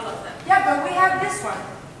got all of them. Yeah, but we have this one.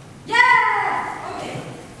 Yeah! Okay.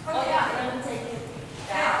 Oh yeah, we're gonna take it.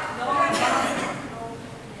 Yeah. No, no.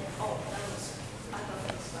 Oh, that was, I thought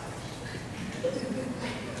it was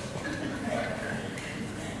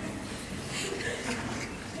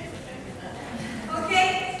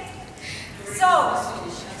Okay. So,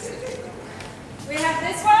 we have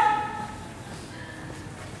this one.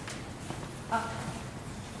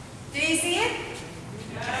 Do you see it?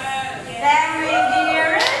 Then we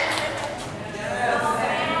hear it.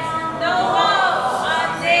 No more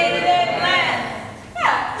updated plan.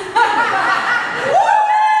 Yeah.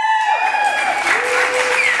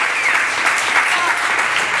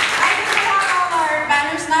 I think we have all our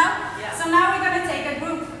banners now. Yeah. So now we're going to take a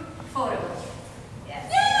group photo. Yes.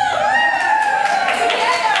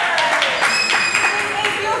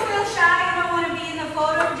 If you feel shy and don't want to be in the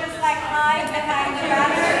photo, just like hide behind the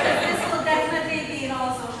banner. This will definitely be in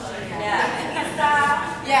all social media.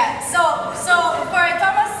 Yeah. So for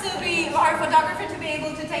Thomas to be, our photographer, to be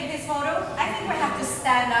able to take this photo, I think we have to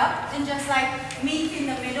stand up and just like meet in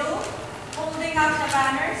the middle, holding up the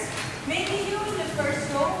banners. Maybe you in the first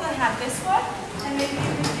row will have this one, and maybe you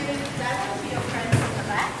can give it that one to your friends in the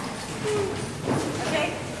back. Okay?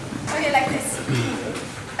 Okay, like this. Do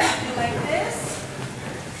like this.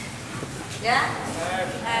 Yeah?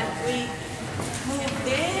 And we move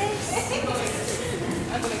this.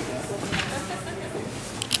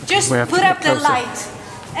 Just We have to put get up the closer. light.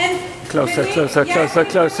 And Closer, can we- closer, yeah, closer,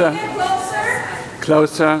 can closer. we get closer?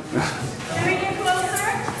 Closer, Can we get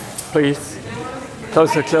closer? please.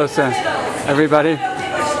 Closer, closer. Everybody,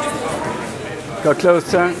 go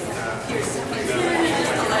closer. The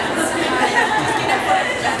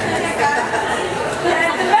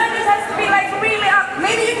banners has to be like really up.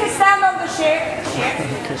 Maybe you can stand on the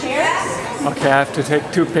chairs. Okay, I have to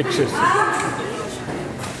take 2 pictures.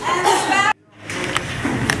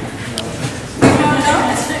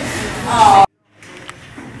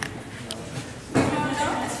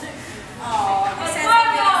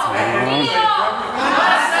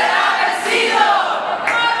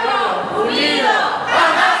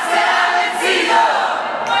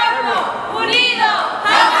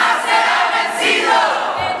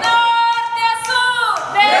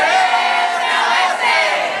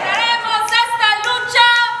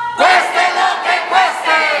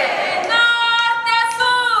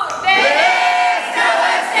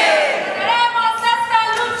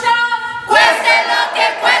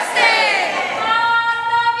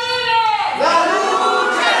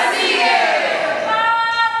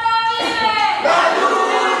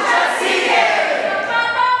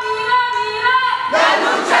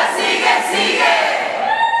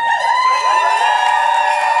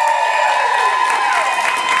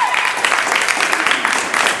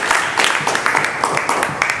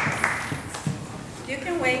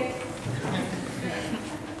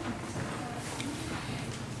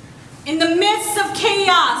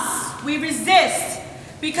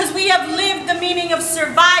 because we have lived the meaning of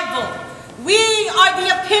survival. We are the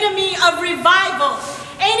epitome of revival.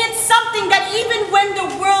 Ain't it something that even when the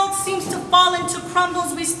world seems to fall into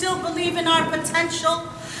crumbles, we still believe in our potential?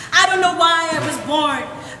 I don't know why I was born,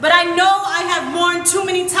 but I know I have mourned too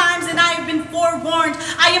many times and I have been forewarned.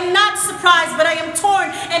 I am not surprised, but I am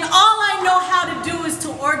torn, and all I know how to do is to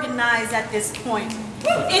organize at this point.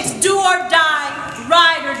 It's do or die,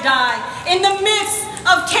 ride or die. In the midst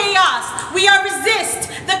of chaos, we are resist,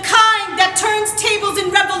 the kind that turns tables in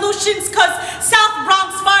revolutions, cause South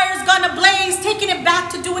Bronx fire's gonna blaze, taking it back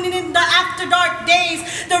to doing it in the after dark days.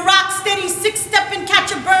 The rock steady six-step and catch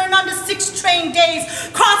a burn on the 6 train days.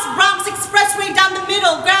 Cross Bronx Expressway down the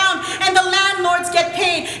middle ground, and the landlords get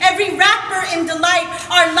paid. Every rapper in delight,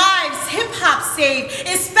 our lives hip-hop saved.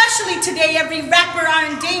 Especially today, every rapper are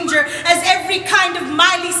in danger, as every kind of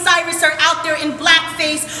Miley Cyrus are out there in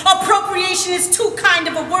blackface. Appropriation is too kind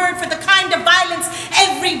of a word for the kind of violence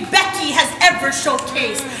every Becky has ever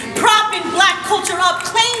showcased. Propping black culture up,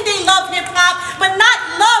 claim they love hip-hop, but not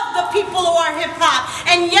love the people who are hip-hop.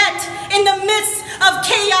 And yet, in the midst of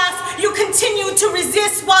chaos, you continue to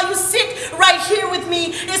resist while you sit right here with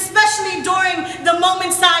me, especially during the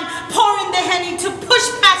moments I'm pouring the Henny to push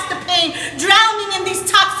past the pain. Drowning in these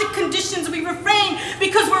toxic conditions, we refrain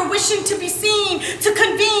because we're wishing to be seen, to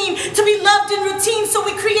convene, to be loved in routine, so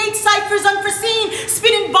we create ciphers unforeseen,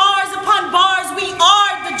 spitting bars upon bars. We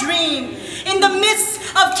are the dream. In the midst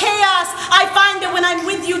of chaos, I find that when I'm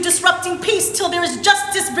with you, disrupting peace till there is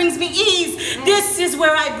justice brings me ease. This is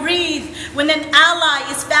where I breathe. When an ally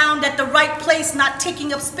is found at the right place, not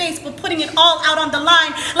taking up space, but putting it all out on the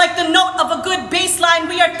line. Like the note of a good bass line,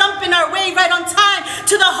 we are thumping our way right on time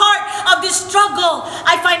to the heart of this struggle.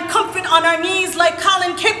 I find comfort on our knees like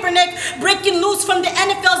Colin Kaepernick, breaking loose from the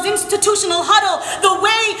NFL's institutional huddle. The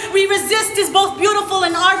way we resist is both beautiful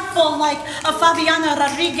and artful, like a Fabiana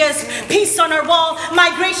Rodriguez, peace on our wall.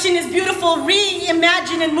 Migration is beautiful,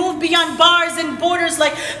 reimagine and move beyond bars and borders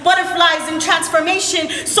like butterflies in transformation.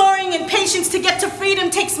 Soaring in patience to get to freedom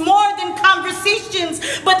takes more than conversations,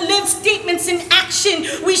 but live statements in action.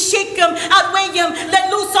 We shake them, outweigh them, let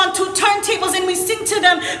loose on 2 turntables and we sing to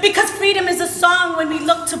them, because freedom is a song when we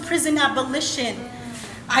look to prison abolition.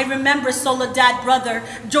 I remember Soledad brother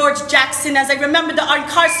George Jackson, as I remember the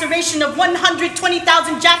incarceration of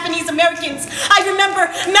 120,000 Japanese Americans. I remember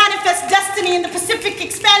Manifest Destiny in the Pacific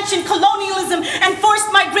expansion, colonialism and forced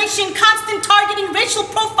migration, constant targeting, racial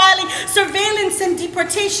profiling, surveillance and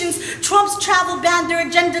deportations. Trump's travel ban, their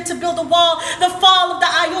agenda to build a wall, the fall of the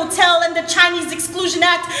I Hotel and the Chinese Exclusion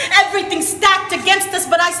Act, everything stacked against us,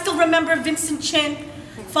 but I still remember Vincent Chin,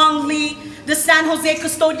 Fong Lee, the San Jose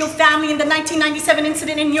custodial family in the 1997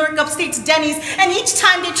 incident in New York Upstate's Denny's, and each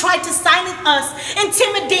time they tried to silence us,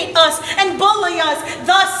 intimidate us, and bully us.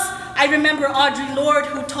 Thus, I remember Audre Lorde,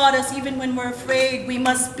 who taught us even when we're afraid, we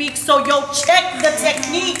must speak. So yo, check the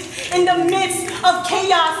technique. In the midst of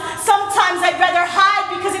chaos, sometimes I'd rather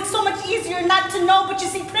hide because it's so much easier not to know, but you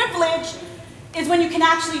see, privilege is when you can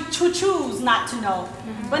actually choose not to know.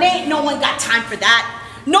 But ain't no one got time for that.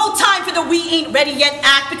 No time for the we ain't ready yet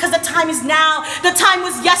act, because the time is now. The time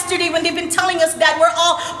was yesterday when they've been telling us that we're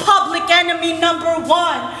all public enemy number 1.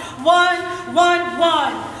 1, 1,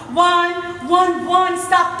 1. 1, 1, 1.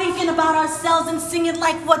 Stop thinking about ourselves and sing it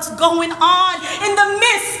like what's going on. In the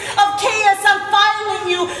midst of chaos, I'm following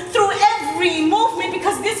you through every movement,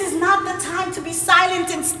 because this is not the time to be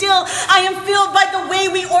silent and still. I am filled by the way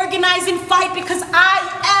we organize and fight, because I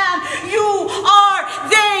am, you are,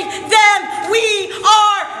 they, them, we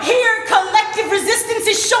are here. Collective resistance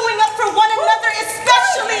is showing up for one another,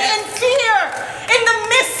 especially in fear. In the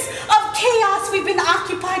midst of chaos, we've been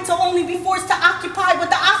occupied to only be forced to occupy what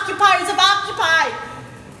the occupiers have occupied.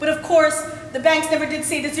 But of course, the banks never did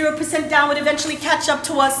say the 0% down would eventually catch up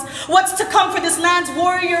to us. What's to come for this land's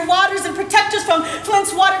warrior waters and protectors, from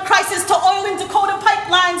Flint's water crisis to oil and Dakota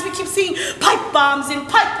pipelines? We keep seeing pipe bombs and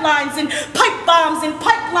pipelines and pipe bombs and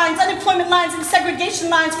pipelines, unemployment lines and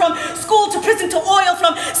segregation lines, from school to prison to oil,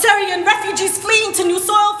 from Syrian refugees fleeing to new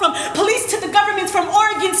soil, from police to the governments, from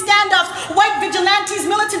Oregon standoffs, white vigilantes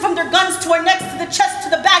militant from their guns to our necks, to the chest, to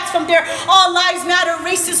the backs, from their all lives matter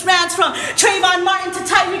racist rants, from Trayvon Martin to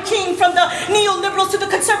Tyree King, from the neoliberals to the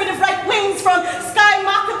conservative right wings, from Sky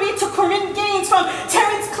Maccabee to Corinne Gaines, from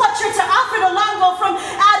Terrence Clutcher to Alfred Olongo, from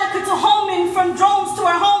Attica to Holman, from drones to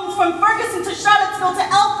our homes, from Ferguson to Charlottesville to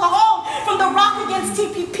El Cajon, from the rock against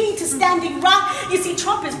TPP to Standing Rock. You see,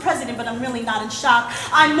 Trump is president, but I'm really not in shock.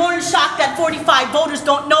 I'm more in shock that 45 voters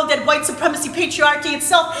don't know that white supremacy patriarchy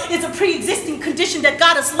itself is a pre-existing condition that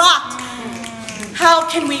got us locked. How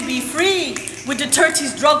can we be free? With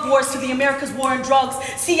Duterte's drug wars to the America's war on drugs,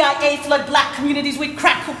 CIA flood black communities with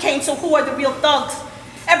crack cocaine, so who are the real thugs?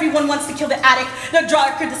 Everyone wants to kill the addict, the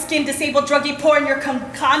darker the skin, disabled druggie, poor in your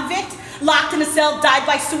convict, locked in a cell, died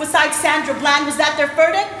by suicide, Sandra Bland, was that their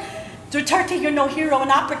verdict? Duterte, you're no hero,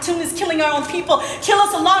 an opportunist, killing our own people. Kill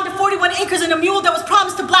us along the 41 acres and a mule that was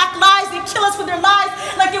promised to black lives. They kill us with their lies,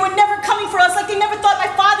 like they were never coming for us, like they never thought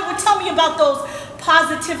my father would tell me about those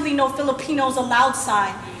positively no Filipinos allowed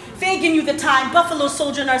sign. Fagin you the time, Buffalo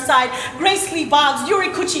Soldier on our side, Grace Lee Boggs, Yuri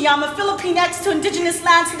Kuchiyama, Philippine-X to indigenous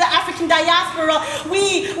lands to the African diaspora.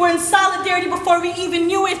 We were in solidarity before we even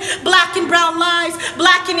knew it. Black and brown lives,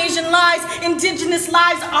 black and Asian lives, indigenous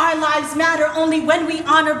lives, our lives matter only when we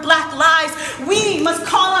honor black lives. We must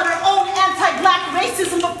call out our own anti-black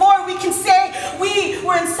racism before we can say we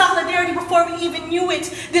were in solidarity before we even knew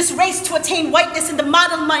it. This race to attain whiteness and the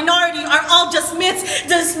model minority are all just myths,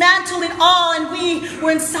 dismantle it all, and we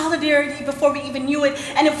were in solidarity before we even knew it.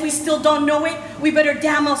 And if we still don't know it, we better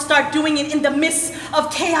damn well start doing it in the midst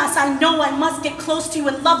of chaos. I know I must get close to you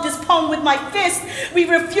and love this poem with my fist. We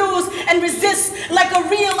refuse and resist like a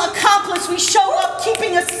real accomplice. We show up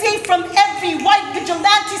keeping us safe from every white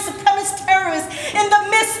vigilante supremacist terrorist. In the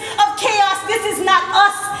midst of chaos, this is not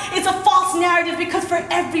us. It's a false narrative, because for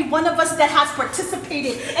every one of us that has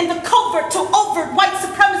participated in the covert to overt white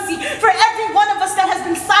supremacy, for every one of us that has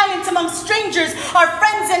been silent among strangers, our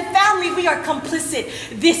friends and family, we are complicit.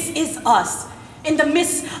 This is us. In the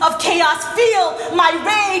midst of chaos, feel my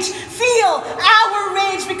rage, feel our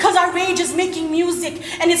rage, because our rage is making music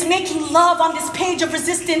and it's making love on this page of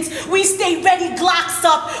resistance. We stay ready, Glocks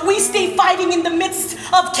up. We stay fighting in the midst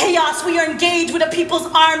of chaos. We are engaged with a people's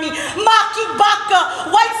army. Maki Baka,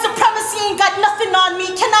 white supremacy ain't got nothing on me.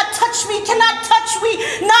 Cannot touch me, cannot touch me.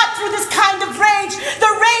 Not through this kind of rage. The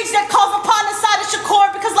rage that calls upon Asada Shakur,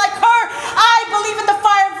 because like her, I believe in the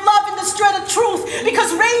fire of love and the strength of truth. Because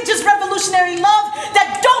rage is revolutionary love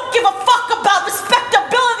that don't give a fuck about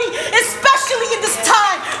respectability, especially in this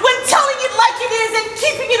time when telling it like it is and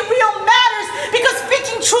keeping it real matters, because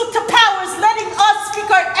speaking truth to power is letting us speak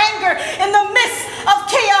our anger. In the midst of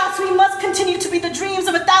chaos, we must continue to be the dreams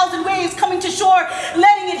of 1,000 waves coming to shore,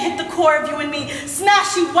 letting it hit the core of you and me,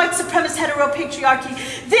 smashing white supremacist heteropatriarchy.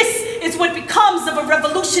 This is what becomes of a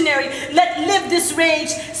revolutionary. Let live this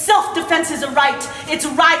rage. Self-defense is a right. It's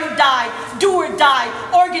ride or die, do or die,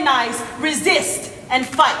 organize, resist, and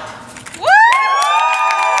fight. Woo!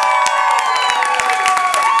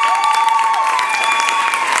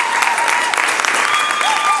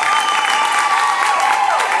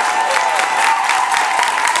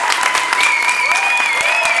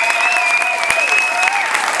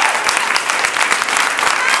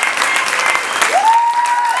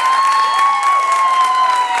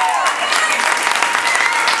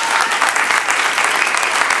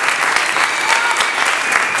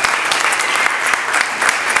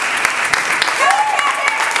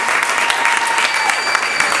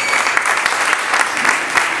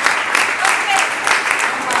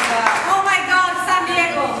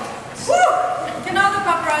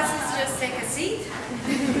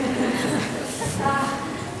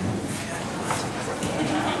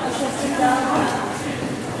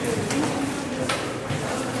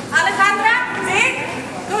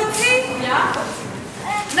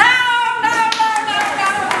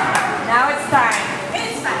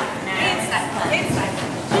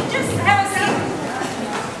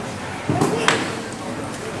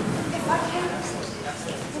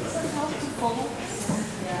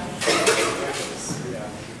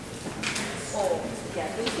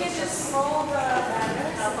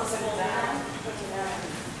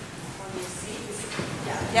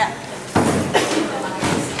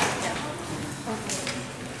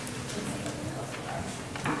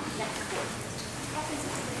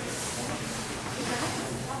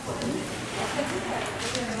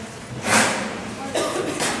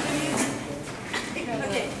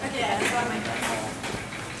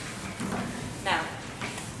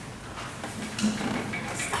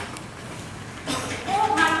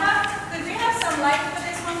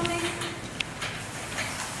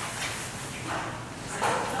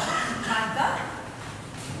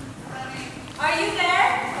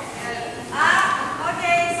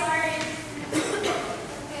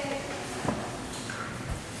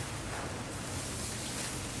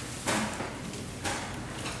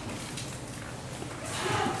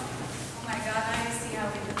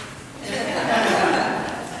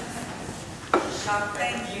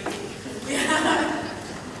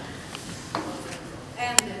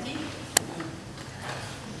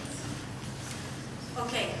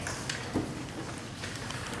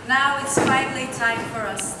 Now it's finally time for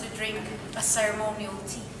us to drink a ceremonial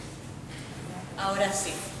tea. Ahora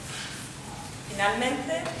sí.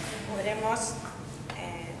 Finalmente podremos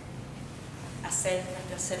hacer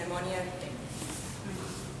nuestra ceremonia de té.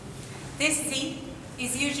 This tea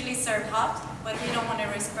is usually served hot, but we don't want to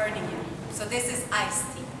risk burning you. So this is iced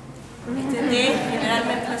tea. Este té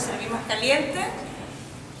generalmente lo servimos caliente,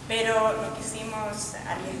 pero no quisimos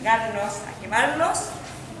arriesgarnos a quemarlos,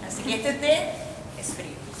 así que este té es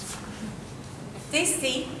frío. This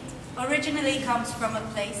tea originally comes from a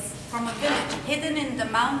village hidden in the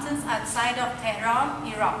mountains outside of Tehran,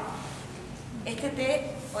 Iran. Este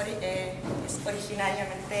té es originario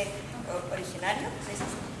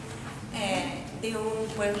de un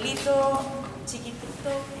pueblito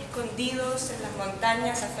chiquitito escondidos en las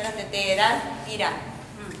montañas afuera de Teherán, Irán.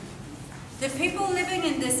 The people living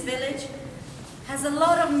in this village has a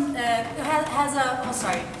lot of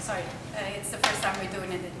it's the first time we're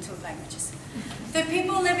doing it in 2 languages. The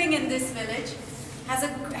people living in this village have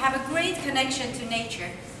a great connection to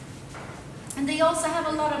nature, and they also have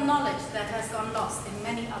a lot of knowledge that has gone lost in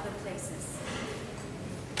many other places.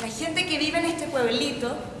 La gente que vive en este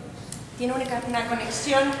pueblito tiene una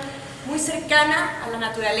conexión muy cercana a la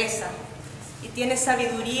naturaleza y tiene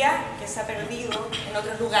sabiduría que se ha perdido en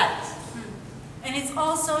otros lugares. And it's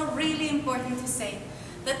also really important to say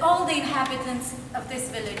that all the inhabitants of this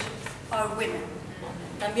village are women.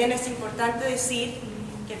 También es importante decir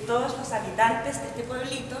que todos los habitantes de este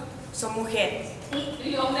pueblito son mujeres.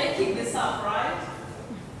 You're making this up, right?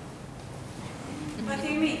 What do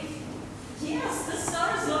you mean? Yes, the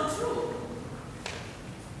story is not true.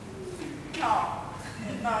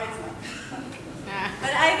 No, it's not.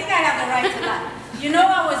 But I think I have the right to lie. You know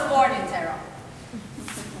I was born in Tehran.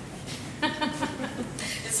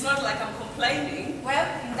 It's not like I'm complaining. Well,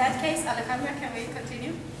 in that case, Alejandra, can we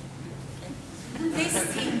continue? This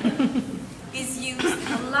tea is used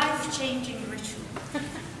in a life-changing ritual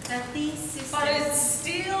that these sisters... But it's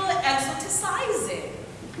still exoticizing.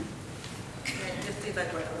 Yo estoy de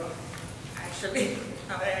acuerdo. Actually,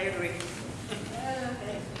 I agree.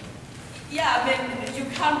 Okay. Yeah, I mean, you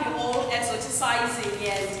can't be all exoticizing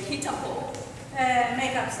and hit up all.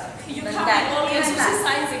 Make up stuff. You can't be all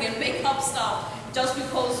exoticizing and make up stuff just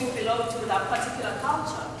because you belong to that particular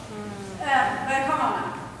culture. But come on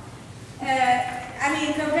now. I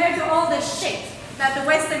mean, compared to all the shit that the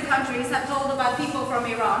Western countries have told about people from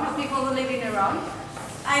Iran, or people who live in Iran,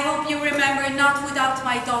 I hope you remember Not Without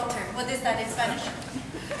My Daughter. What is that in Spanish?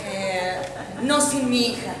 No sin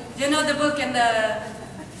mi hija. You know the book and the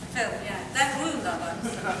film, yeah. That ruined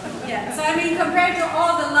us. Yeah, so I mean, compared to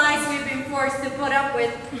all the lies we've been forced to put up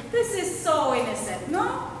with, this is so innocent,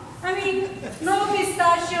 no? I mean, no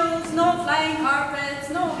pistachios, no flying carpets,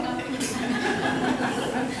 no nothing.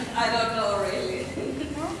 I don't know really.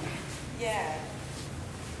 No? Yeah.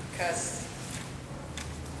 Because...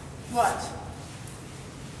 What?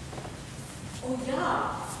 Oh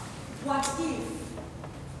yeah, what if?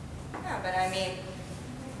 Yeah, but I mean,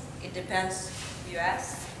 it depends who you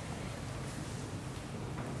ask.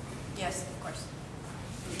 Yes, of course.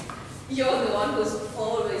 You're the one who's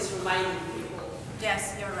always reminding people.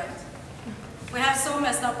 Yes, you're right. We have so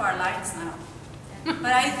messed up our lives now.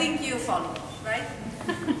 But I think you follow, right?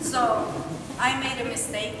 So, I made a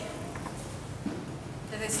mistake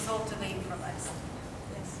that is totally improvised.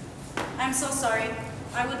 Yes. I'm so sorry.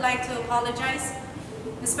 I would like to apologize.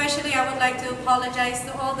 Especially, I would like to apologize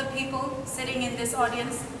to all the people sitting in this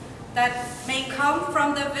audience that may come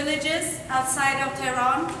from the villages outside of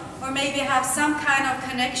Tehran, or maybe have some kind of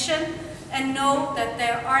connection and know that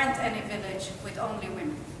there aren't any village with only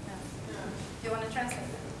women. Do you want to translate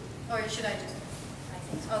that? Or should I just? I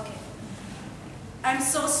think so. Okay. I'm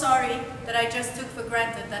so sorry that I just took for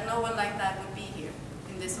granted that no one like that would be here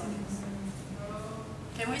in this audience.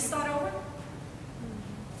 Can we start over?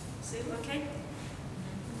 See, okay?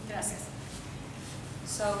 Gracias.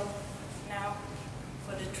 So, now,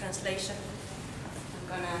 for the translation, I'm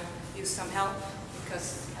gonna use some help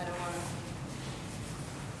because I don't want to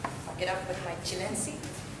fuck it up with my Chilense.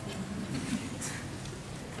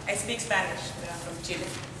 I speak Spanish, but I'm from Chile.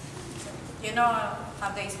 You know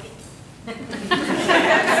how they speak?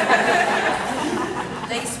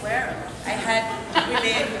 They swear a lot. I had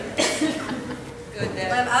really good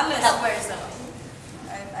Well, Alice help. swears a lot.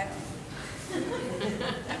 I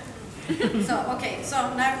don't. So, okay, so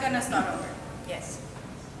now we're going to start over. Yes.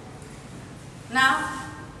 Now,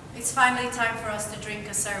 it's finally time for us to drink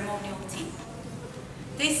a ceremonial tea.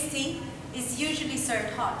 This tea is usually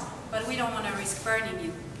served hot, but we don't want to risk burning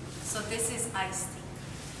you. So this is iced tea.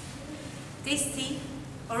 This tea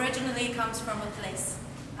originally comes from a place,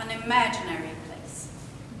 an imaginary place.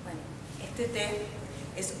 Bueno, este té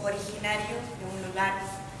es originario de un lugar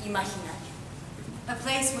imaginario. A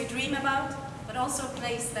place we dream about, but also a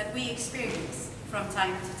place that we experience from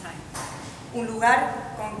time to time. Un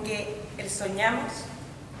lugar con que el soñamos,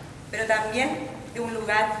 pero también de un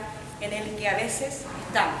lugar en el que a veces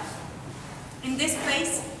estamos. In this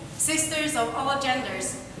place, sisters of all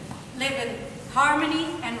genders live in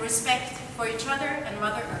harmony and respect for each other and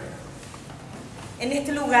Mother Earth. En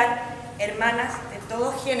este lugar, hermanas de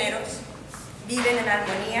todos géneros viven en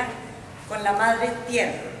armonía con la Madre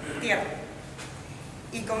Tierra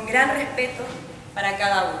y con gran respeto para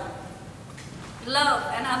cada uno. Love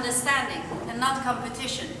and understanding and not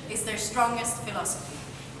competition is their strongest philosophy.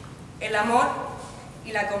 El amor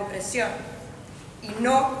y la comprensión y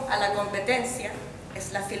no a la competencia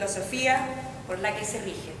es la filosofía por la que se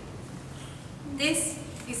rigen. This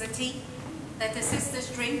is a tea that the sisters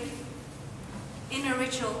drink in a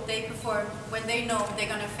ritual they perform when they know they're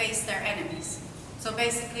going to face their enemies. So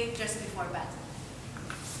basically, just before battle.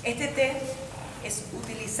 Este té es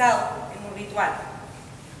utilizado en un ritual.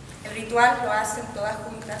 El ritual lo hacen todas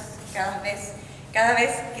juntas cada vez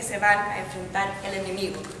que se van a enfrentar al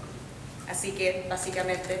enemigo. Así que,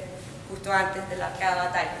 básicamente, justo antes de cada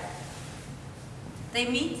batalla. They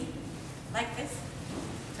meet like this.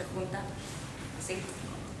 Se juntan así.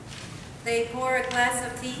 They pour a glass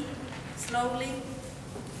of tea slowly.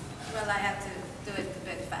 Well, I have to do it a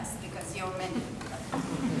bit fast because you're many.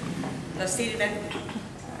 Lo sirven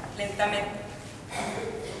lentamente.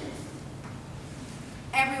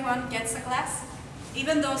 Everyone gets a glass,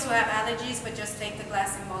 even those who have allergies, but just take the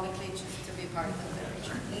glass symbolically just to be part of the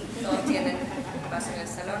ritual. Todos tienen vaso en el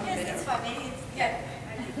salón. Yes, it's fine. Maybe it's, yeah,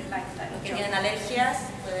 I really like that. Los que tienen alergias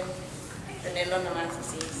pueden tenerlo nomás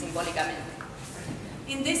así, simbólicamente.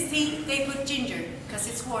 In this tea, they put ginger because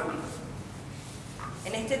it's warming.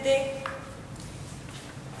 En este té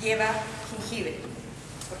lleva jengibre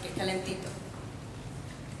porque es calentito.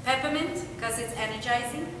 Peppermint because it's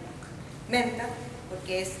energizing. Menta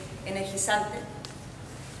porque es energizante.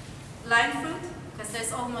 Lime fruit because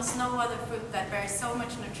there's almost no other fruit that bears so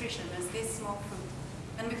much nutrition as this small fruit.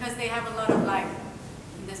 And because they have a lot of lime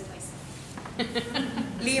in this place.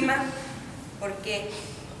 Lima porque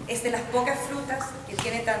es de las pocas frutas que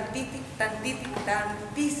tiene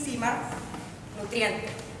tantísimas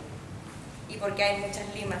nutrientes y porque hay muchas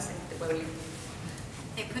limas en este pueblito.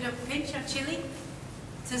 They put a pinch of chili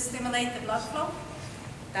to stimulate the blood flow.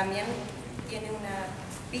 También tiene una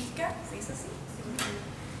pizca, ¿se dice así?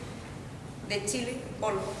 De chile en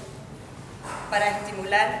polvo para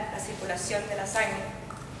estimular la circulación de la sangre.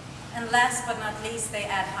 And last but not least, they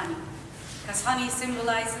add honey. Because honey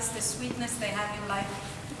symbolizes the sweetness they have in life,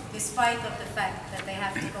 despite of the fact that they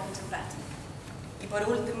have to go to battle. Y por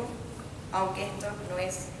último, aunque esto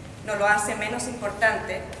no lo hace menos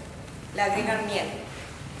importante, le agregan miel,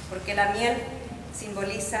 porque la miel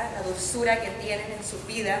simboliza la dulzura que tienen en su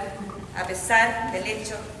vida a pesar del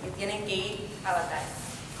hecho que tienen que ir a batalla.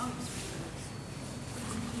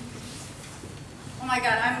 Oh my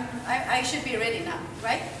God, I should be ready now,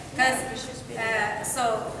 right? Because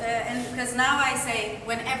because now I say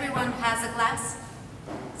when everyone has a glass.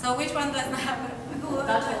 So which one doesn't have?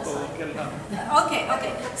 Okay.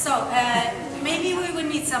 So maybe we would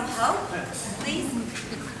need some help, please.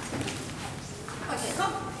 Okay,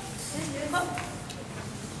 come.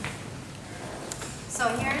 So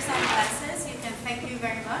here are some glasses. You can thank you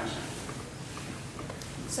very much.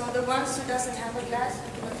 So the ones who doesn't have a glass,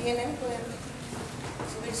 que no tienen, pueden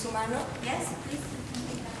subir su mano. Yes, please.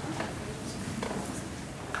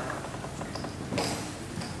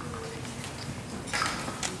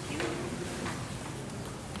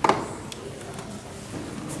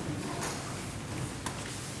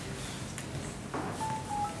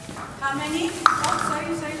 How many? Oh, sorry.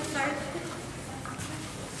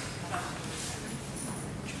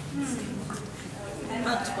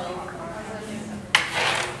 About 12.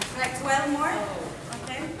 Like 12 more?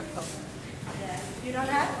 Okay. You don't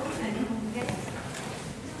have? Okay.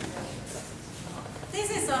 This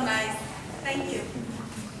is so nice. Thank you.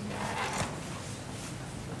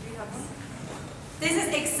 This is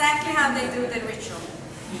exactly how they do the ritual.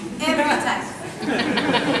 Every time.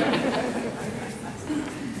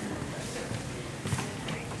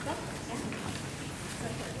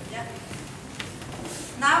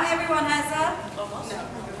 Now everyone has a?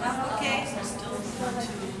 Okay.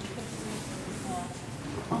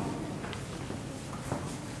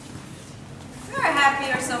 We are happy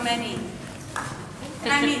you're so many.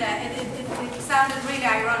 And I mean that. It sounded really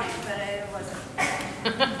ironic, but it wasn't.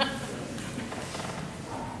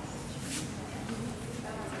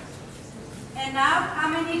 And now, how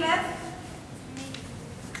many left?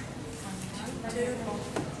 2,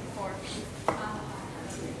 4. Okay.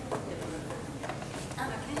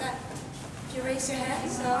 Do you raise your hand?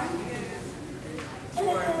 So.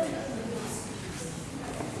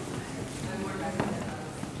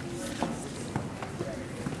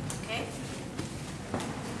 Okay.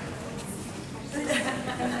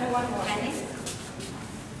 One more.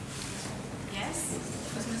 Yes.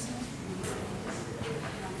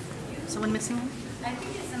 Someone missing one? I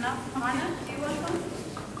think it's enough. Anna, do you want one?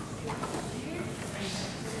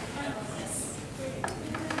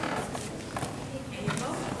 Here you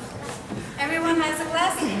go. Everyone has a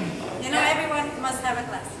glass? You know, everyone must have a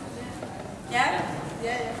glass. Yeah?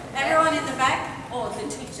 Yeah. Everyone in the back? Oh, the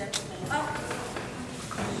two gentlemen. Oh.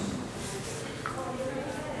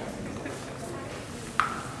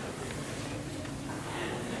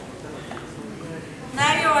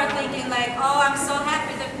 Now you are thinking like, oh, I'm so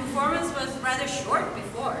happy the performance was rather short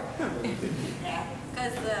before. Yeah.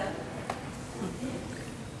 Because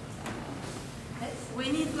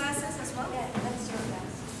we need glasses as well? Yeah, that's your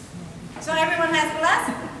glass. So everyone has a glass?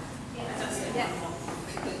 Yeah.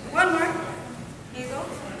 One more. Here you go.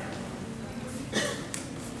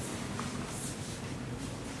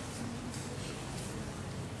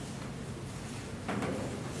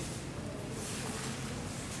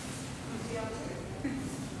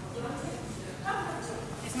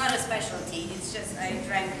 It's not a specialty, it's just I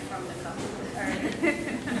drank from the cup.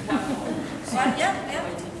 One? Yeah.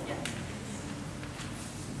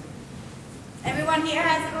 Everyone here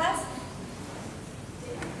has a glass?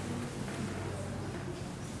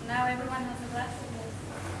 Now everyone has a glass?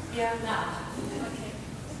 Yeah. No. Okay.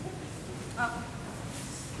 Oh.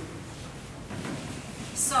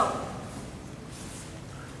 So,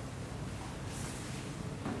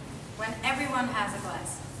 when everyone has a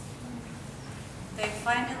glass, they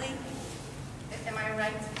finally, am I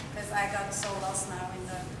right? Because I got so lost now in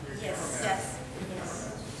the, yes.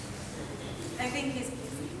 I think he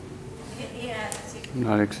had to.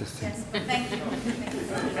 Not existing. Yes, but thank you.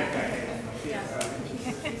 Yeah.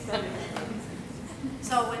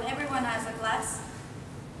 So when everyone has a glass,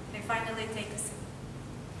 they finally take a sip.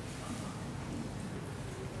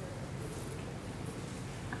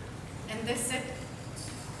 And this sip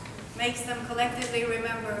makes them collectively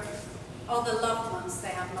remember all the loved ones they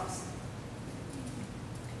have lost.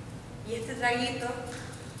 Y este traguito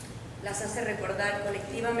las hace recordar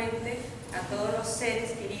colectivamente a todos los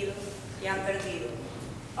seres queridos que han perdido.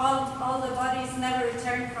 All the bodies never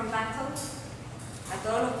returned from battle. A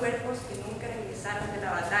todos los cuerpos que nunca regresaron de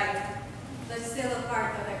la batalla. They're still a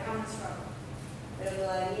part of their common struggle. Pero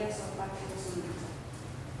todavía son parte de su lucha.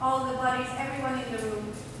 All the bodies, everyone in the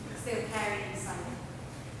room, still carried inside.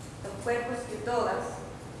 Los cuerpos que todas,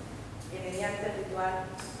 que mediante el ritual,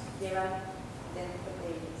 llevan dentro de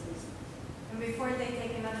ellos mismos. And before they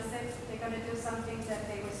take another sip, they're going to do something that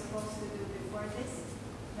they were supposed to do before this,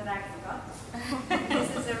 that I forgot.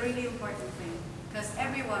 This is a really important thing, because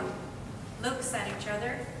everyone looks at each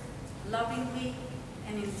other lovingly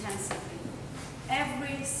and intensively.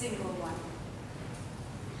 Every single one.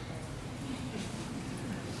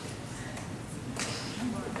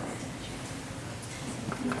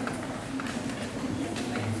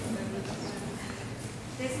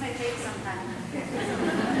 This may take some time.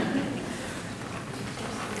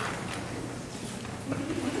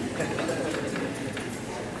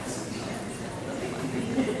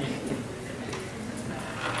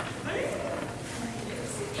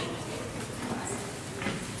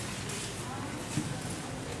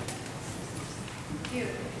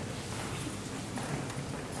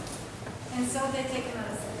 And so they take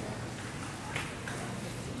another step.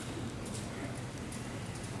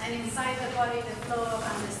 And inside the body, the flow of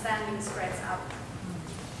understanding spreads out.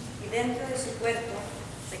 Y dentro de su cuerpo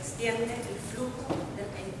se extiende el flujo del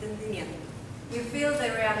entendimiento. You feel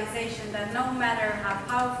the realization that no matter how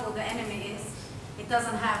powerful the enemy is, it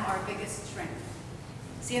doesn't have our biggest strength.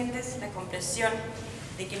 Sientes la comprensión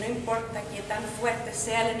de que no importa qué tan fuerte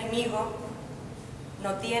sea el enemigo,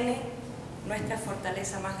 no tiene nuestra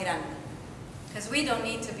fortaleza más grande. Because we don't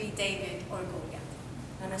need to be David or Goliath.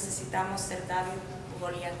 No necesitamos ser David o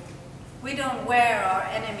Goliat. We don't wear our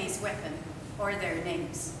enemy's weapon or their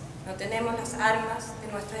names. No tenemos las armas de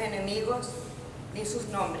nuestros enemigos ni sus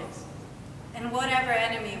nombres. And whatever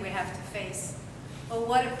enemy we have to face, or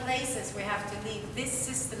what places we have to leave this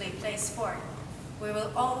sisterly place for, we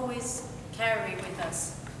will always carry with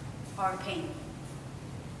us our pain.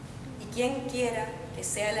 Y quien quiera que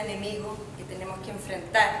sea el enemigo que tenemos que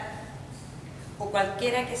enfrentar, o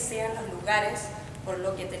cualquiera que sean los lugares por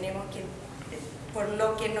lo que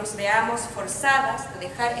nos veamos forzadas a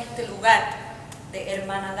dejar este lugar de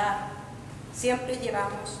hermanadad, Siempre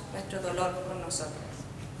llevamos nuestro dolor con nosotras.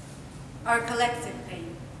 Our collective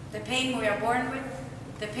pain, the pain we are born with,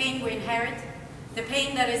 the pain we inherit, the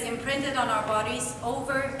pain that is imprinted on our bodies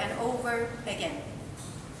over and over again.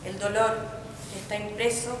 El dolor que está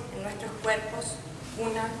impreso en nuestros cuerpos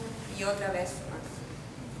una y otra vez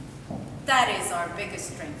más. That is our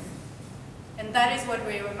biggest strength. And that is what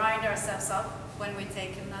we remind ourselves of when we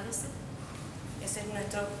take another sip.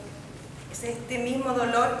 Es este mismo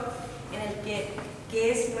dolor en el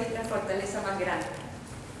que es nuestra fortaleza más grande.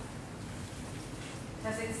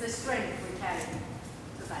 Because it's the strength we carry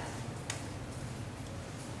to fight.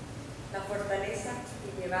 La fortaleza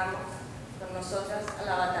que llevamos con nosotras a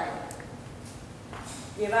la batalla.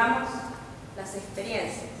 Llevamos las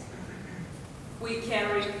experiencias. We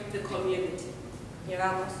carry the community.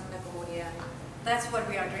 Llevamos la comunidad. That's what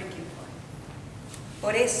we are drinking for.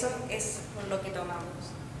 Por eso es por lo que tomamos.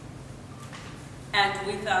 And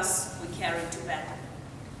with us, we carry to battle.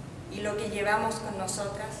 Y lo que llevamos con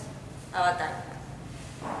nosotras a batalla.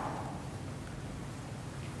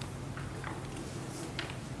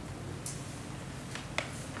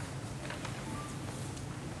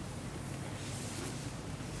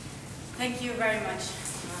 Thank you very much.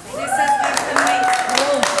 This has